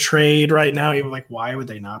seek a trade right now. Even like, why would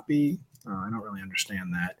they not be? I don't really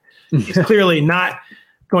understand that. He's clearly not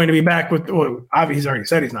going to be back with. Well, obviously, he's already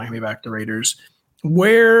said he's not going to be back with the Raiders.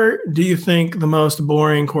 Where do you think the most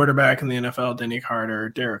boring quarterback in the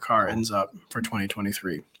NFL, Derek Carr, ends up for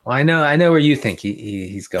 2023? Well, I know where you think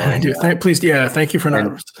he's going. I do. Thank you for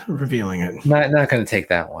not revealing it. Not going to take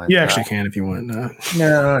that one. You actually can if you want. No.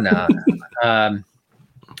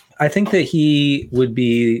 I think that he would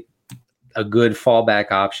be a good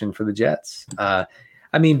fallback option for the Jets. I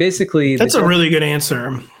mean, basically, that's a really good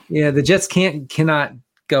answer. Yeah, the Jets cannot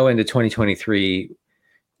go into 2023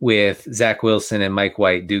 with Zach Wilson and Mike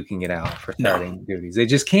White duking it out for starting duties. They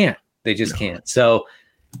just can't. Can't. So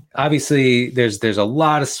obviously there's a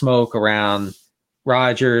lot of smoke around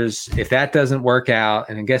Rodgers. If that doesn't work out,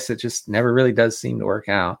 and I guess it just never really does seem to work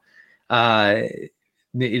out, then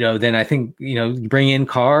I think, bring in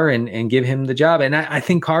Carr and give him the job. And I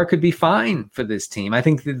think Carr could be fine for this team. I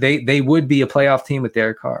think that they would be a playoff team with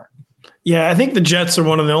Derek Carr. Yeah, I think the Jets are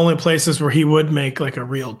one of the only places where he would make like a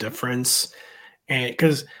real difference. And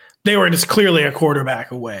because they were just clearly a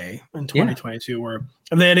quarterback away in 2022, where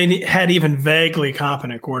they had even vaguely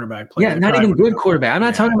competent quarterback play. Yeah, not even good quarterback. I'm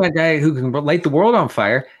not talking about a guy who can light the world on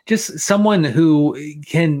fire. Just someone who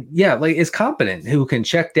can, is competent, who can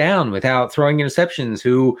check down without throwing interceptions,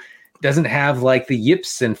 who doesn't have like the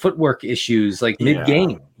yips and footwork issues like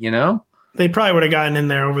mid-game, They probably would have gotten in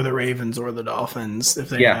there over the Ravens or the Dolphins if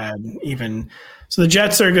they had even. So the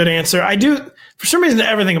Jets are a good answer. I do, for some reason,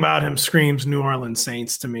 everything about him screams New Orleans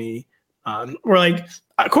Saints to me. We're like,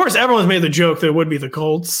 of course, everyone's made the joke that it would be the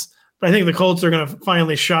Colts, but I think the Colts are going to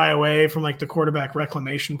finally shy away from like the quarterback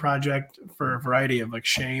reclamation project for a variety of like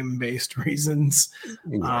shame-based reasons.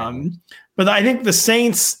 But I think the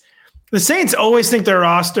Saints always think their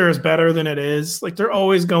roster is better than it is. Like they're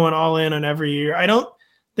always going all in on every year. I don't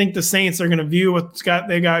think the Saints are going to view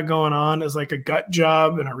they got going on as like a gut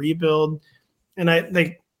job and a rebuild. And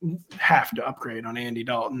they have to upgrade on Andy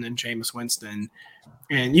Dalton and Jameis Winston.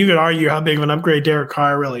 And you could argue how big of an upgrade Derek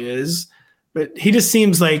Carr really is. But he just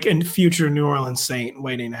seems like a future New Orleans Saint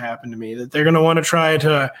waiting to happen to me, that they're going to want to try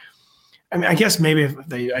to – I guess maybe if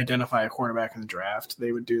they identify a quarterback in the draft,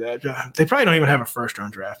 they would do that. They probably don't even have a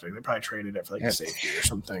first-round draft pick. They probably traded it for like a safety or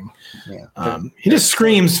something. Yeah. He just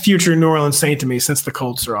screams future New Orleans Saint to me since the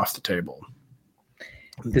Colts are off the table.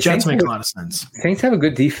 The Jets make a lot of sense. Saints have a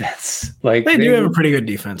good defense. Like they do have a pretty good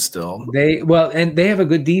defense still. They have a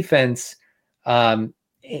good defense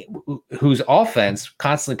whose offense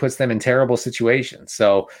constantly puts them in terrible situations.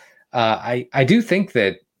 So I do think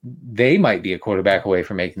that they might be a quarterback away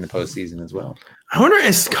from making the postseason as well. I wonder,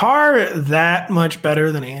 is Carr that much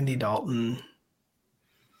better than Andy Dalton?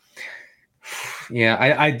 Yeah,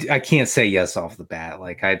 I can't say yes off the bat.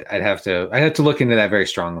 Like I'd have to look into that very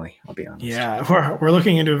strongly. I'll be honest. Yeah, we're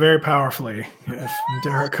looking into it very powerfully. If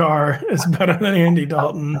Derek Carr is better than Andy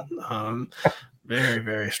Dalton, very,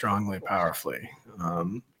 very strongly, powerfully.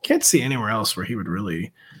 Can't see anywhere else where he would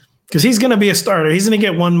really, because he's going to be a starter. He's going to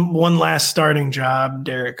get one last starting job.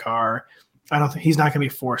 Derek Carr. I don't think he's not going to be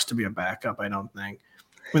forced to be a backup. I don't think.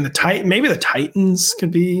 When maybe the Titans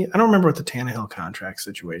could be. I don't remember what the Tannehill contract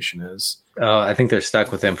situation is. Oh, I think they're stuck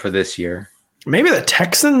with him for this year. Maybe the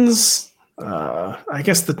Texans. I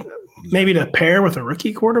guess maybe to pair with a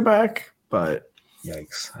rookie quarterback, but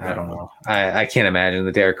yikes! I don't know. I can't imagine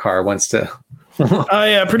that Derek Carr wants to.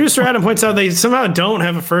 Producer Adam points out they somehow don't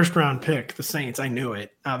have a first round pick. The Saints. I knew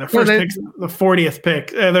it. Their first pick, the 40th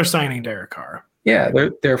pick. They're signing Derek Carr. Yeah,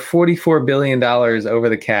 they're $44 billion over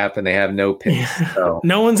the cap, and they have no picks. So.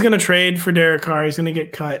 No one's going to trade for Derek Carr. He's going to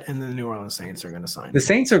get cut, and the New Orleans Saints are going to sign him. The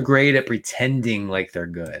Saints are great at pretending like they're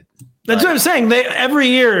good. That's what I'm saying. Every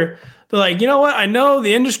year, they're like, you know what? I know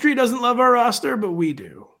the industry doesn't love our roster, but we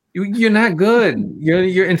do. You're not good.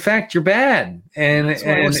 You're in fact, you're bad. And that's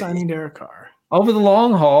why we're signing Derek Carr. Over the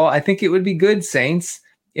long haul, I think it would be good, Saints,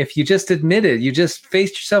 if you just admitted, you just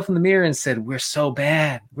faced yourself in the mirror and said, we're so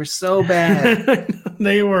bad. We're so bad.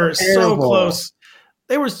 They were so close.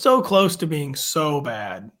 They were so close to being so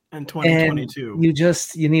bad in 2022.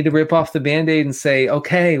 And you need to rip off the Band-Aid and say,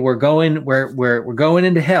 okay, we're going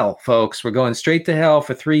into hell, folks. We're going straight to hell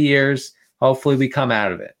for 3 years. Hopefully we come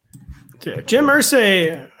out of it. Yeah, Jim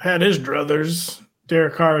Irsay had his druthers.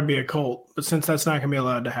 Derek Carr would be a Colt, but since that's not going to be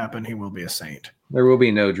allowed to happen, he will be a Saint. There will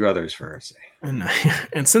be no druthers for Irsay.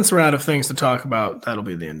 And since we're out of things to talk about, that'll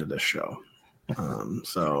be the end of this show.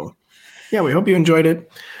 So, yeah, we hope you enjoyed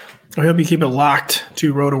it. I hope you keep it locked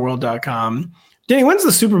to rotoworld.com. Danny, when's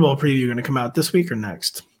the Super Bowl preview going to come out, this week or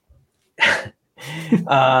next? We'll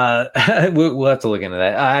have to look into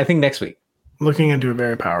that. I think next week. Looking into it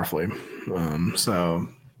very powerfully.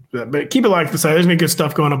 But keep it locked this side. There's going to be good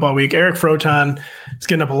stuff going up all week. Eric Froton is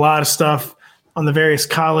getting up a lot of stuff on the various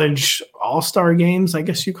college all-star games, I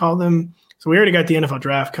guess you call them. So we already got the NFL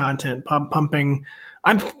draft content pumping.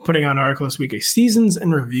 I'm putting on an article this week, a Seasons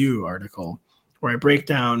in Review article, where I break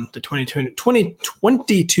down the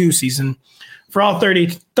 2022 season for all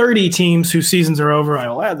 30 teams whose seasons are over. I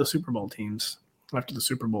will add the Super Bowl teams after the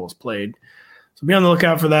Super Bowl is played. So be on the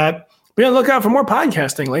lookout for that. Be on the lookout for more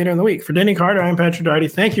podcasting later in the week. For Denny Carter, I'm Patrick Doherty.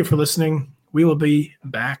 Thank you for listening. We will be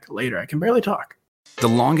back later. I can barely talk. The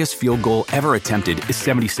longest field goal ever attempted is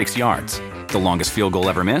 76 yards. The longest field goal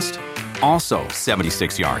ever missed? Also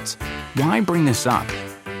 76 yards. Why bring this up?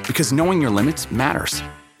 Because knowing your limits matters,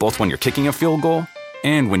 both when you're kicking a field goal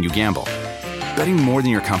and when you gamble. Betting more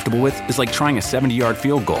than you're comfortable with is like trying a 70-yard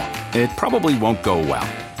field goal. It probably won't go well.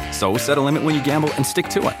 So set a limit when you gamble and stick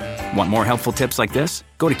to it. Want more helpful tips like this?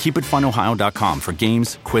 Go to keepitfunohio.com for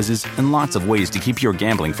games, quizzes, and lots of ways to keep your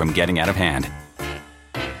gambling from getting out of hand.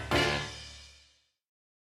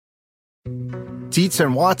 Dietz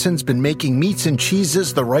and Watson's been making meats and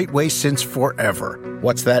cheeses the right way since forever.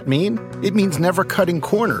 What's that mean? It means never cutting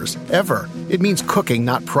corners, ever. It means cooking,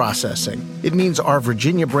 not processing. It means our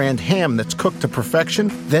Virginia brand ham that's cooked to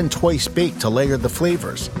perfection, then twice baked to layer the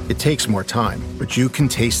flavors. It takes more time, but you can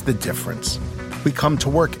taste the difference. We come to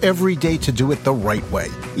work every day to do it the right way,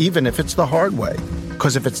 even if it's the hard way.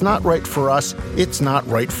 Because if it's not right for us, it's not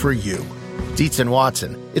right for you. Dietz and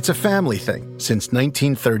Watson, it's a family thing since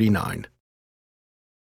 1939.